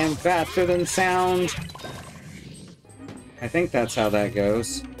 I am faster than sound. I think that's how that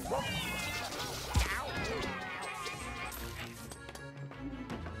goes.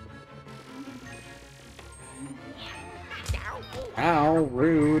 Ow,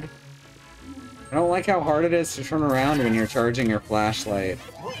 rude. I don't like how hard it is to turn around when you're charging your flashlight.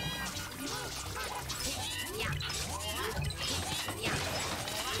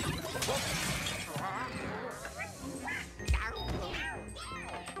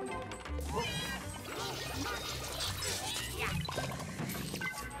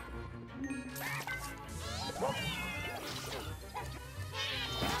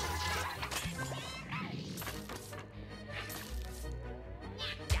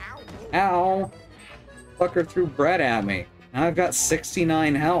 Ow! Fucker threw bread at me. Now I've got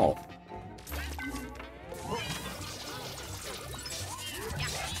 69 health.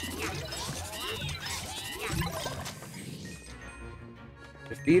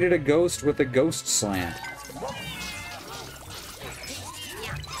 Defeated a ghost with a ghost slam.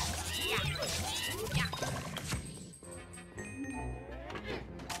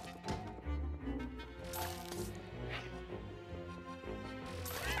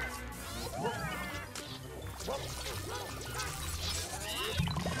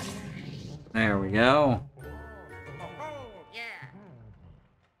 There we go. Yeah.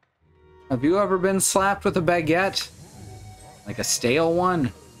 Have you ever been slapped with a baguette? Like a stale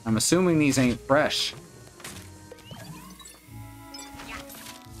one? I'm assuming these ain't fresh.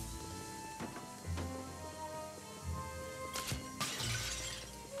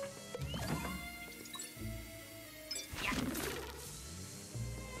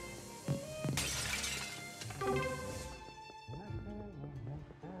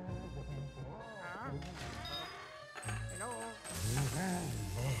 Hello.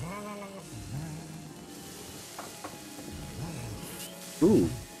 Ooh,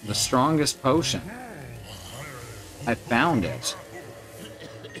 the strongest potion. I found it.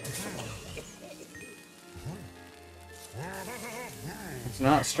 It's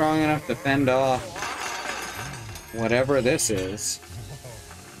not strong enough to fend off whatever this is.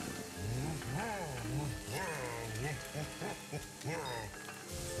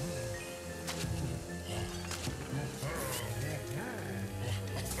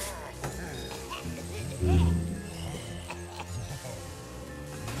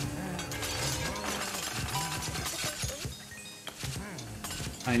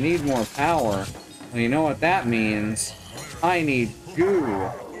 I need more power. Well, you know what that means? I need goo.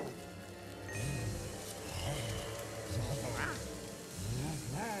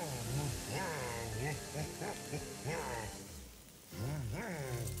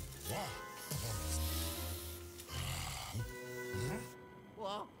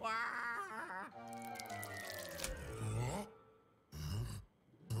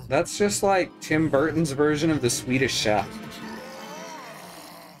 That's just like Tim Burton's version of the Swedish Chef.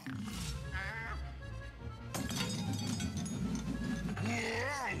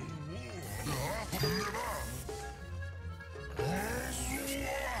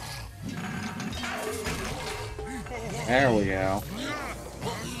 There we go.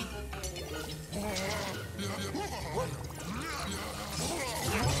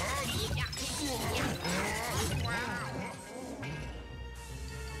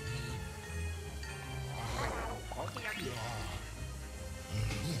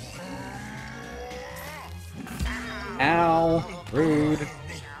 Ow! Rude.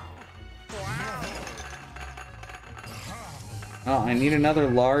 Oh, I need another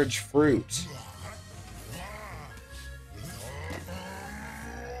large fruit.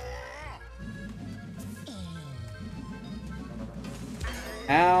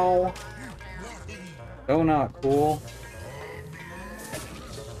 Ow! So not cool.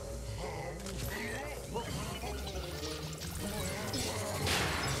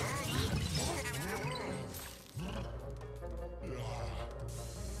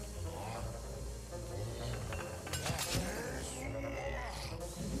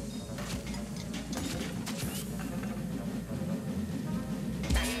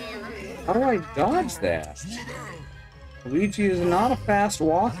 How do I dodge that? Luigi is not a fast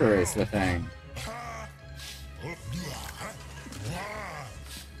walker, is the thing.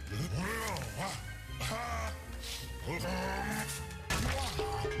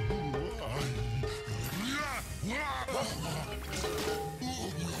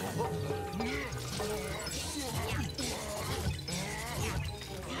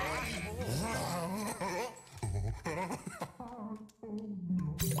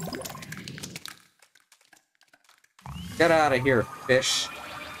 Get out of here, fish.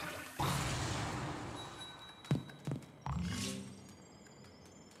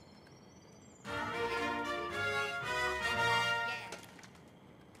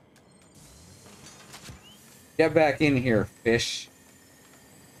 Get back in here, fish.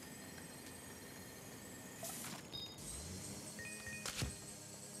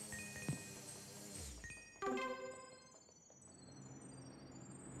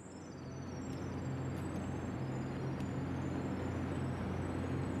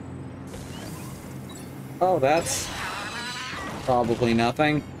 Oh, that's probably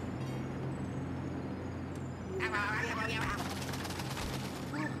nothing.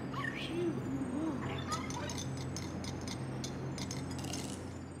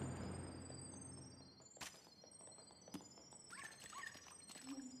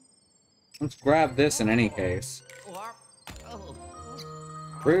 Let's grab this in any case.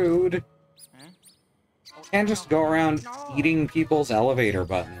 Rude. Can't just go around eating people's elevator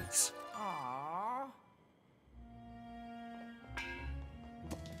buttons.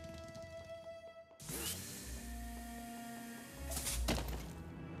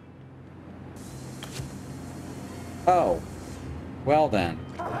 Oh. Well then.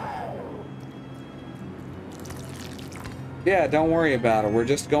 Yeah, don't worry about it. We're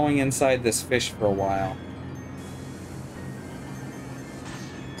just going inside this fish for a while.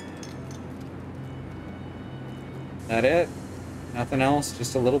 That it? Nothing else?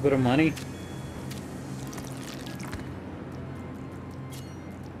 Just a little bit of money?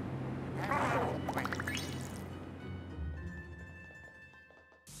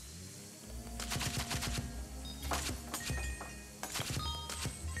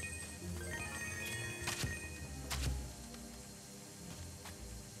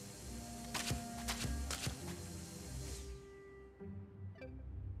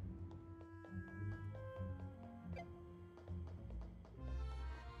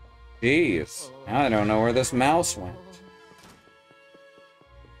 Jeez, now I don't know where this mouse went.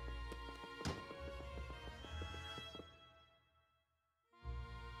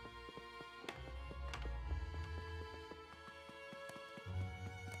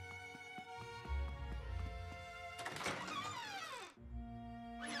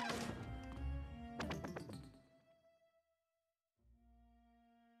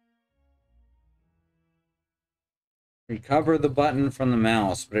 Recover the button from the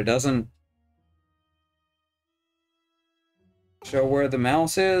mouse, but it doesn't show where the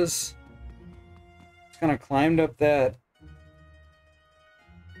mouse is. It's kind of climbed up that.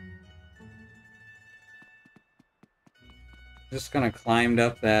 Just kind of climbed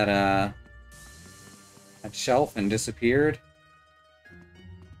up that shelf and disappeared.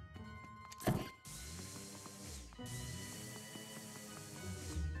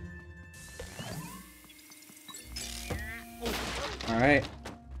 All right.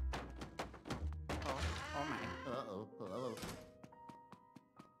 Oh my. Uh-oh. Uh-oh.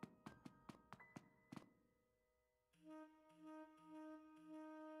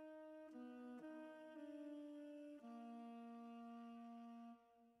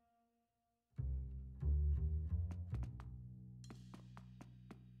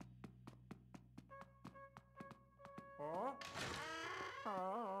 Oh.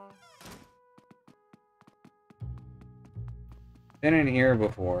 Oh. Been in here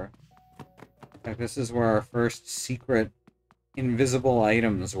before. Like, this is where our first secret invisible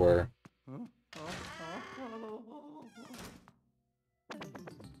items were. Huh?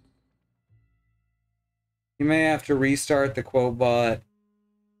 You may have to restart the quote bot.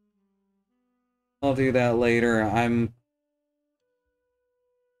 I'll do that later. Oh.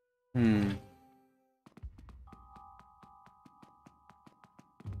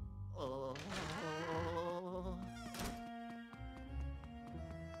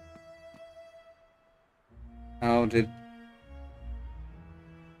 Oh,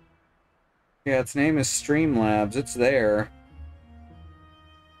 yeah, its name is Streamlabs. It's there.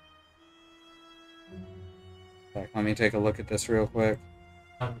 Let me take a look at this real quick.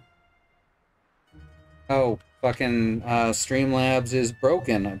 Oh, fucking Streamlabs is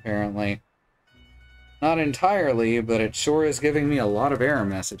broken, apparently. Not entirely, but it sure is giving me a lot of error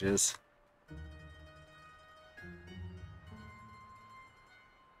messages.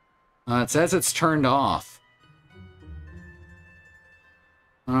 It says it's turned off.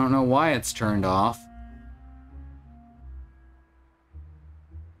 I don't know why it's turned off.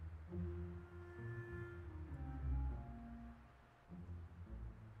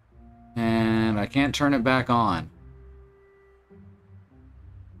 And I can't turn it back on.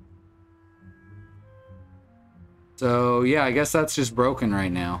 So, yeah, I guess that's just broken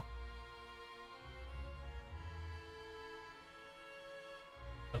right now.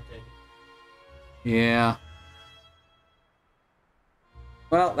 Okay. Yeah.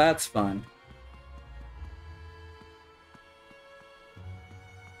 Well, that's fun.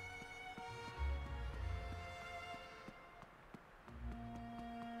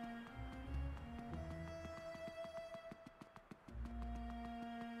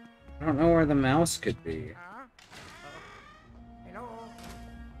 I don't know where the mouse could be. Huh? Hello?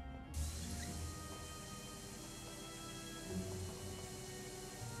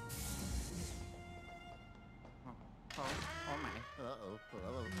 Oh my. Uh-oh.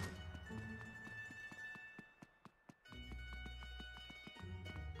 Uh-oh.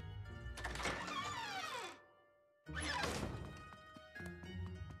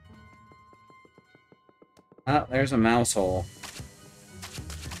 Ah, there's a mouse hole.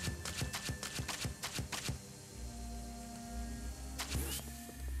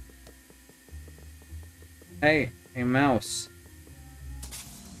 Hey, mouse.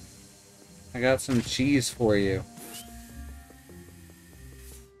 I got some cheese for you.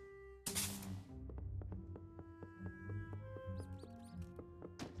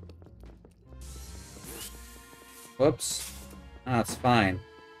 Whoops. Ah, it's fine.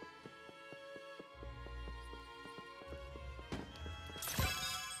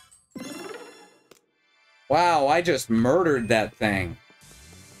 Wow, I just murdered that thing.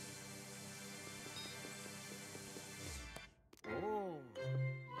 Oh,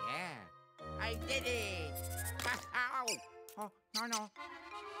 yeah. I did it. Ow. Oh, no, no. No.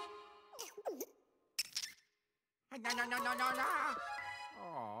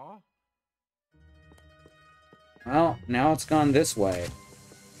 Oh. Well, now it's gone this way.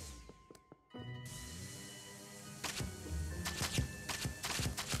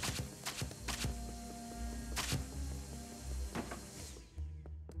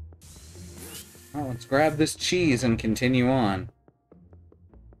 Well, let's grab this cheese and continue on.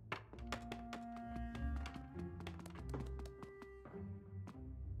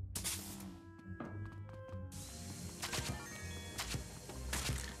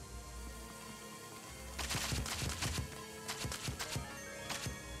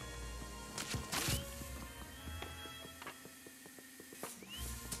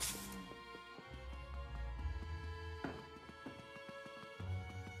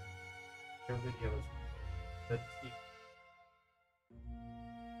 Your videos. Let's see.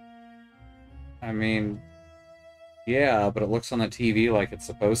 I mean, yeah, but it looks on the TV like it's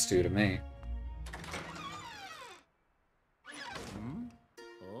supposed to me.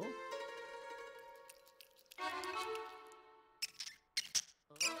 Oh.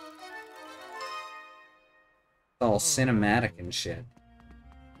 It's all cinematic and shit.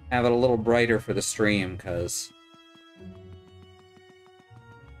 Have it a little brighter for the stream, cause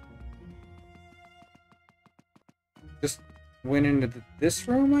just went into this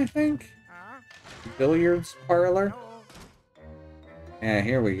room, I think? Billiards parlor? Yeah,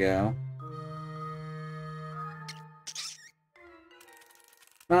 here we go.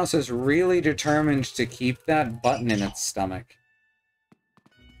 Mouse is really determined to keep that button in its stomach.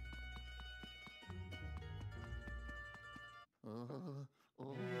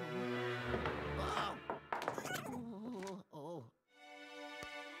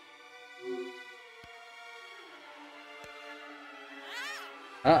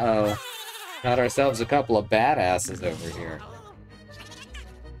 Uh-oh. Got ourselves a couple of badasses over here.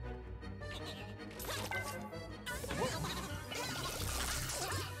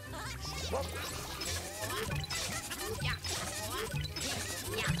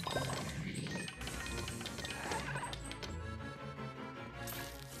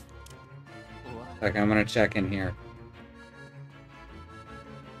 Okay, I'm gonna check in here.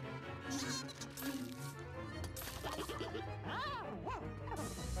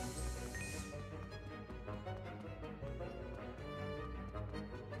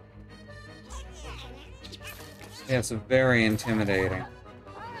 Yeah, it's very intimidating.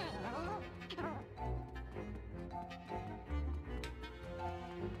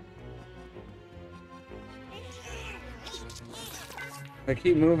 I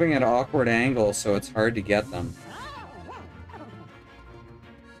keep moving at awkward angles, so it's hard to get them.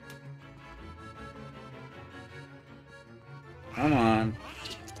 Come on.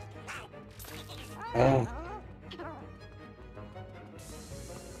 Oh.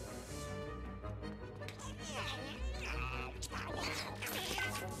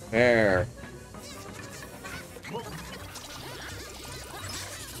 There.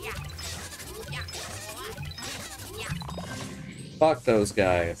 Fuck those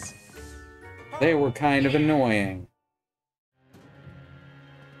guys. They were kind of annoying.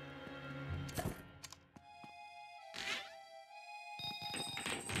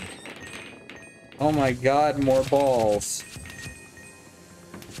 Oh my god, more balls.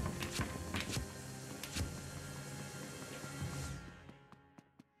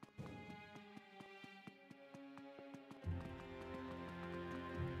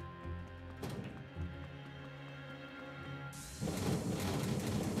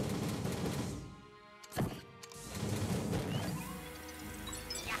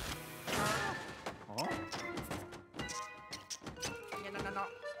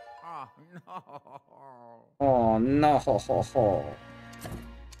 Oh no, ho, ho, ho.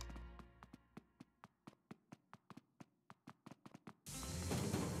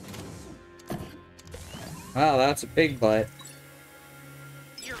 Wow, that's a big butt.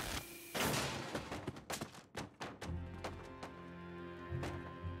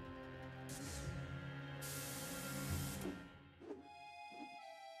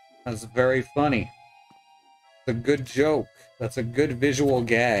 That's very funny. It's a good joke. That's a good visual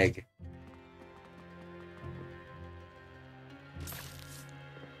gag.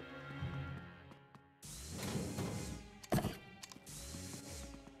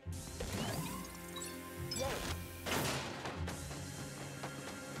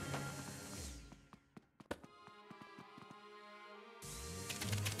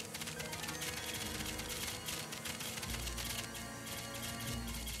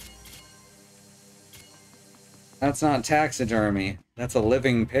 That's not taxidermy. That's a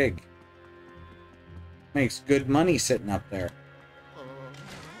living pig. Makes good money sitting up there.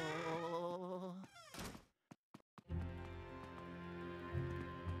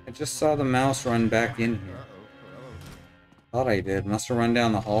 I just saw the mouse run back in here. Thought I did. Must have run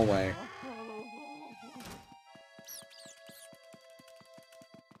down the hallway.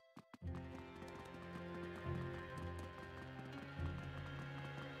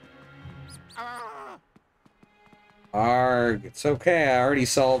 Arg, it's okay, I already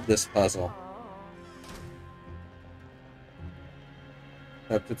solved this puzzle.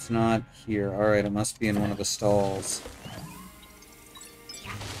 Except it's not here. Alright, it must be in one of the stalls.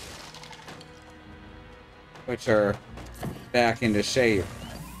 Which are back into shape,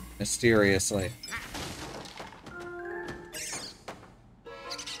 mysteriously.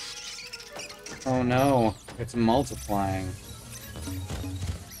 Oh no, it's multiplying.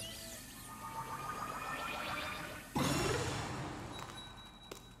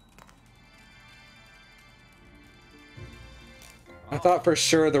 thought for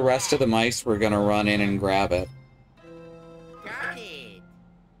sure the rest of the mice were gonna run in and grab it. Got it.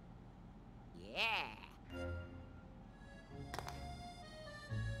 Yeah.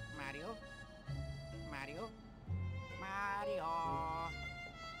 Mario. Mario. Mario.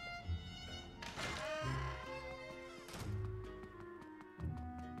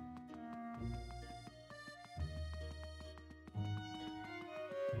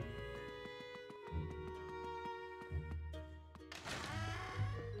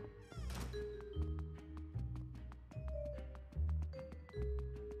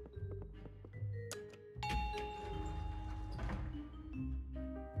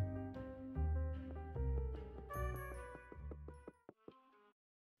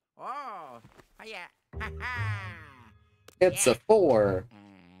 Oh, yeah. Ha ha. It's a 4.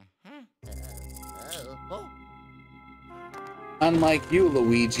 Oh. Unlike you,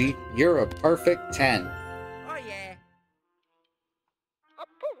 Luigi, you're a perfect 10. Oh, yeah.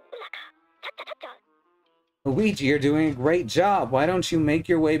 Luigi, you're doing a great job. Why don't you make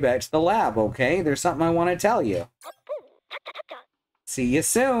your way back to the lab, okay? There's something I want to tell you. See you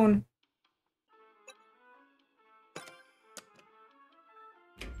soon.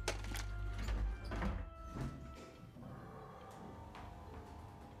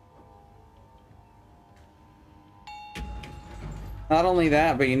 Not only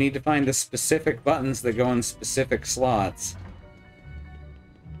that, but you need to find the specific buttons that go in specific slots.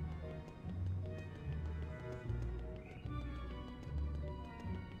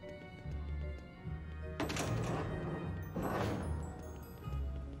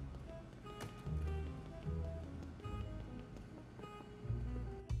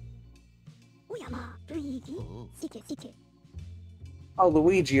 Oh,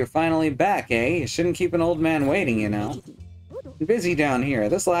 Luigi, you're finally back, eh? You shouldn't keep an old man waiting, you know. Busy down here.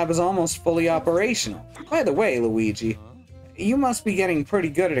 This lab is almost fully operational. By the way, Luigi, you must be getting pretty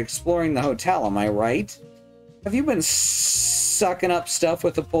good at exploring the hotel, am I right? Have you been sucking up stuff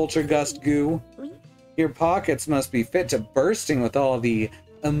with the poltergust goo? Your pockets must be fit to bursting with all the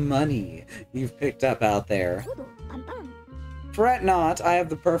money you've picked up out there. Fret not, I have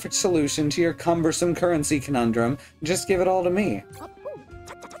the perfect solution to your cumbersome currency conundrum. Just give it all to me.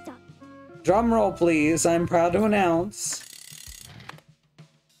 Drum roll, please. I'm proud to announce...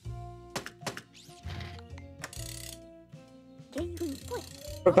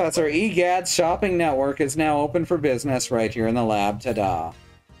 Professor Egad's shopping network is now open for business right here in the lab. Ta-da.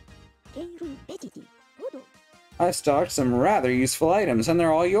 I've stocked some rather useful items, and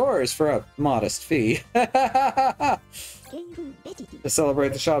they're all yours for a modest fee. To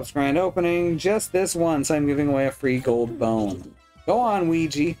celebrate the shop's grand opening, just this once I'm giving away a free gold bone. Go on,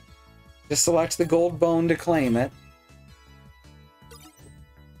 Ouija. Just select the gold bone to claim it.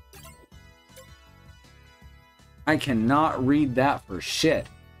 I cannot read that for shit.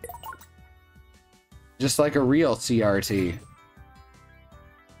 Just like a real CRT.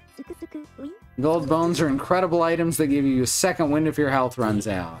 Gold bones are incredible items that give you a second wind if your health runs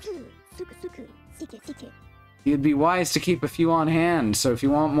out. You'd be wise to keep a few on hand, so if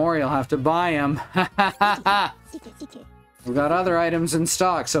you want more, you'll have to buy them. We've got other items in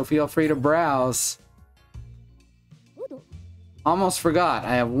stock, so feel free to browse. Almost forgot,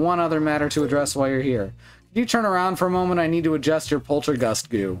 I have one other matter to address while you're here. Could you turn around for a moment? I need to adjust your poltergust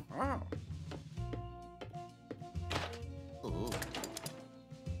goo.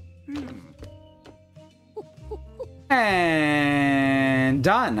 And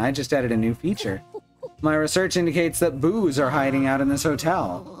done! I just added a new feature. My research indicates that boos are hiding out in this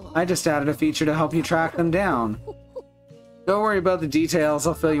hotel. I just added a feature to help you track them down. Don't worry about the details,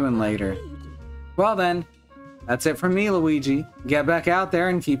 I'll fill you in later. Well then, that's it from me, Luigi. Get back out there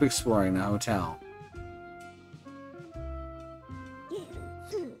and keep exploring the hotel.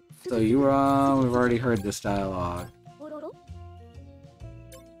 So you, we've already heard this dialogue.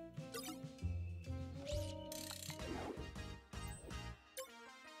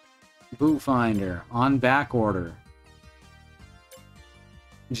 Boo Finder, on back order.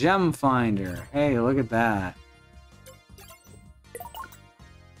 Gem Finder, hey, look at that.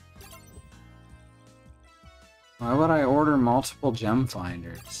 Why would I order multiple gem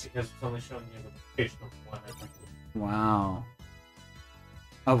finders? Because it's only showing you the location of one, I think. Wow.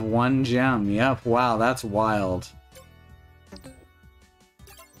 Of one gem, yep, wow, that's wild.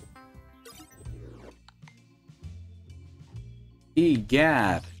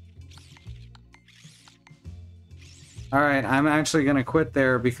 Egad. Alright, I'm actually gonna quit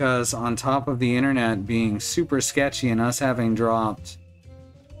there because on top of the internet being super sketchy and us having dropped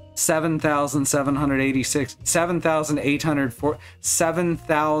 7,786, 7,804,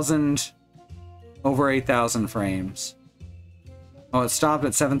 7,000, over 8,000 frames. Oh, it stopped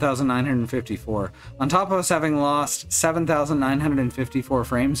at 7,954. On top of us having lost 7,954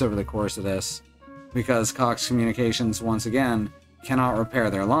 frames over the course of this, because Cox Communications, once again, cannot repair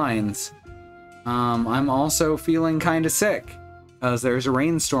their lines, I'm also feeling kind of sick, because there's a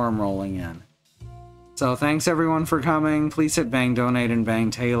rainstorm rolling in. So thanks everyone for coming. Please hit bang donate and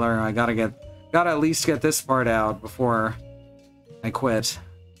bang Taylor. I gotta at least get this part out before I quit.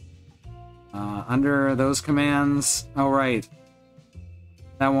 Under those commands, oh right,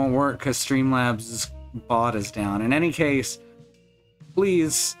 that won't work because Streamlabs' bot is down. In any case,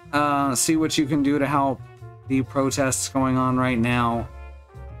 please see what you can do to help the protests going on right now.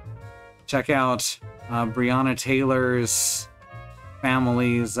 Check out Breonna Taylor's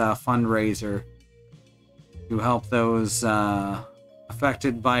family's fundraiser to help those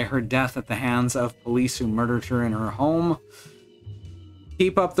affected by her death at the hands of police who murdered her in her home.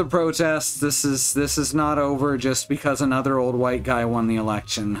 Keep up the protests. This is not over just because another old white guy won the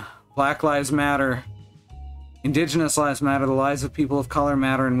election. Black lives matter. Indigenous lives matter. The lives of people of color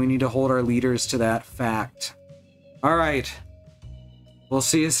matter, and we need to hold our leaders to that fact. All right. We'll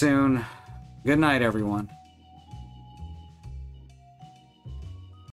see you soon. Good night, everyone.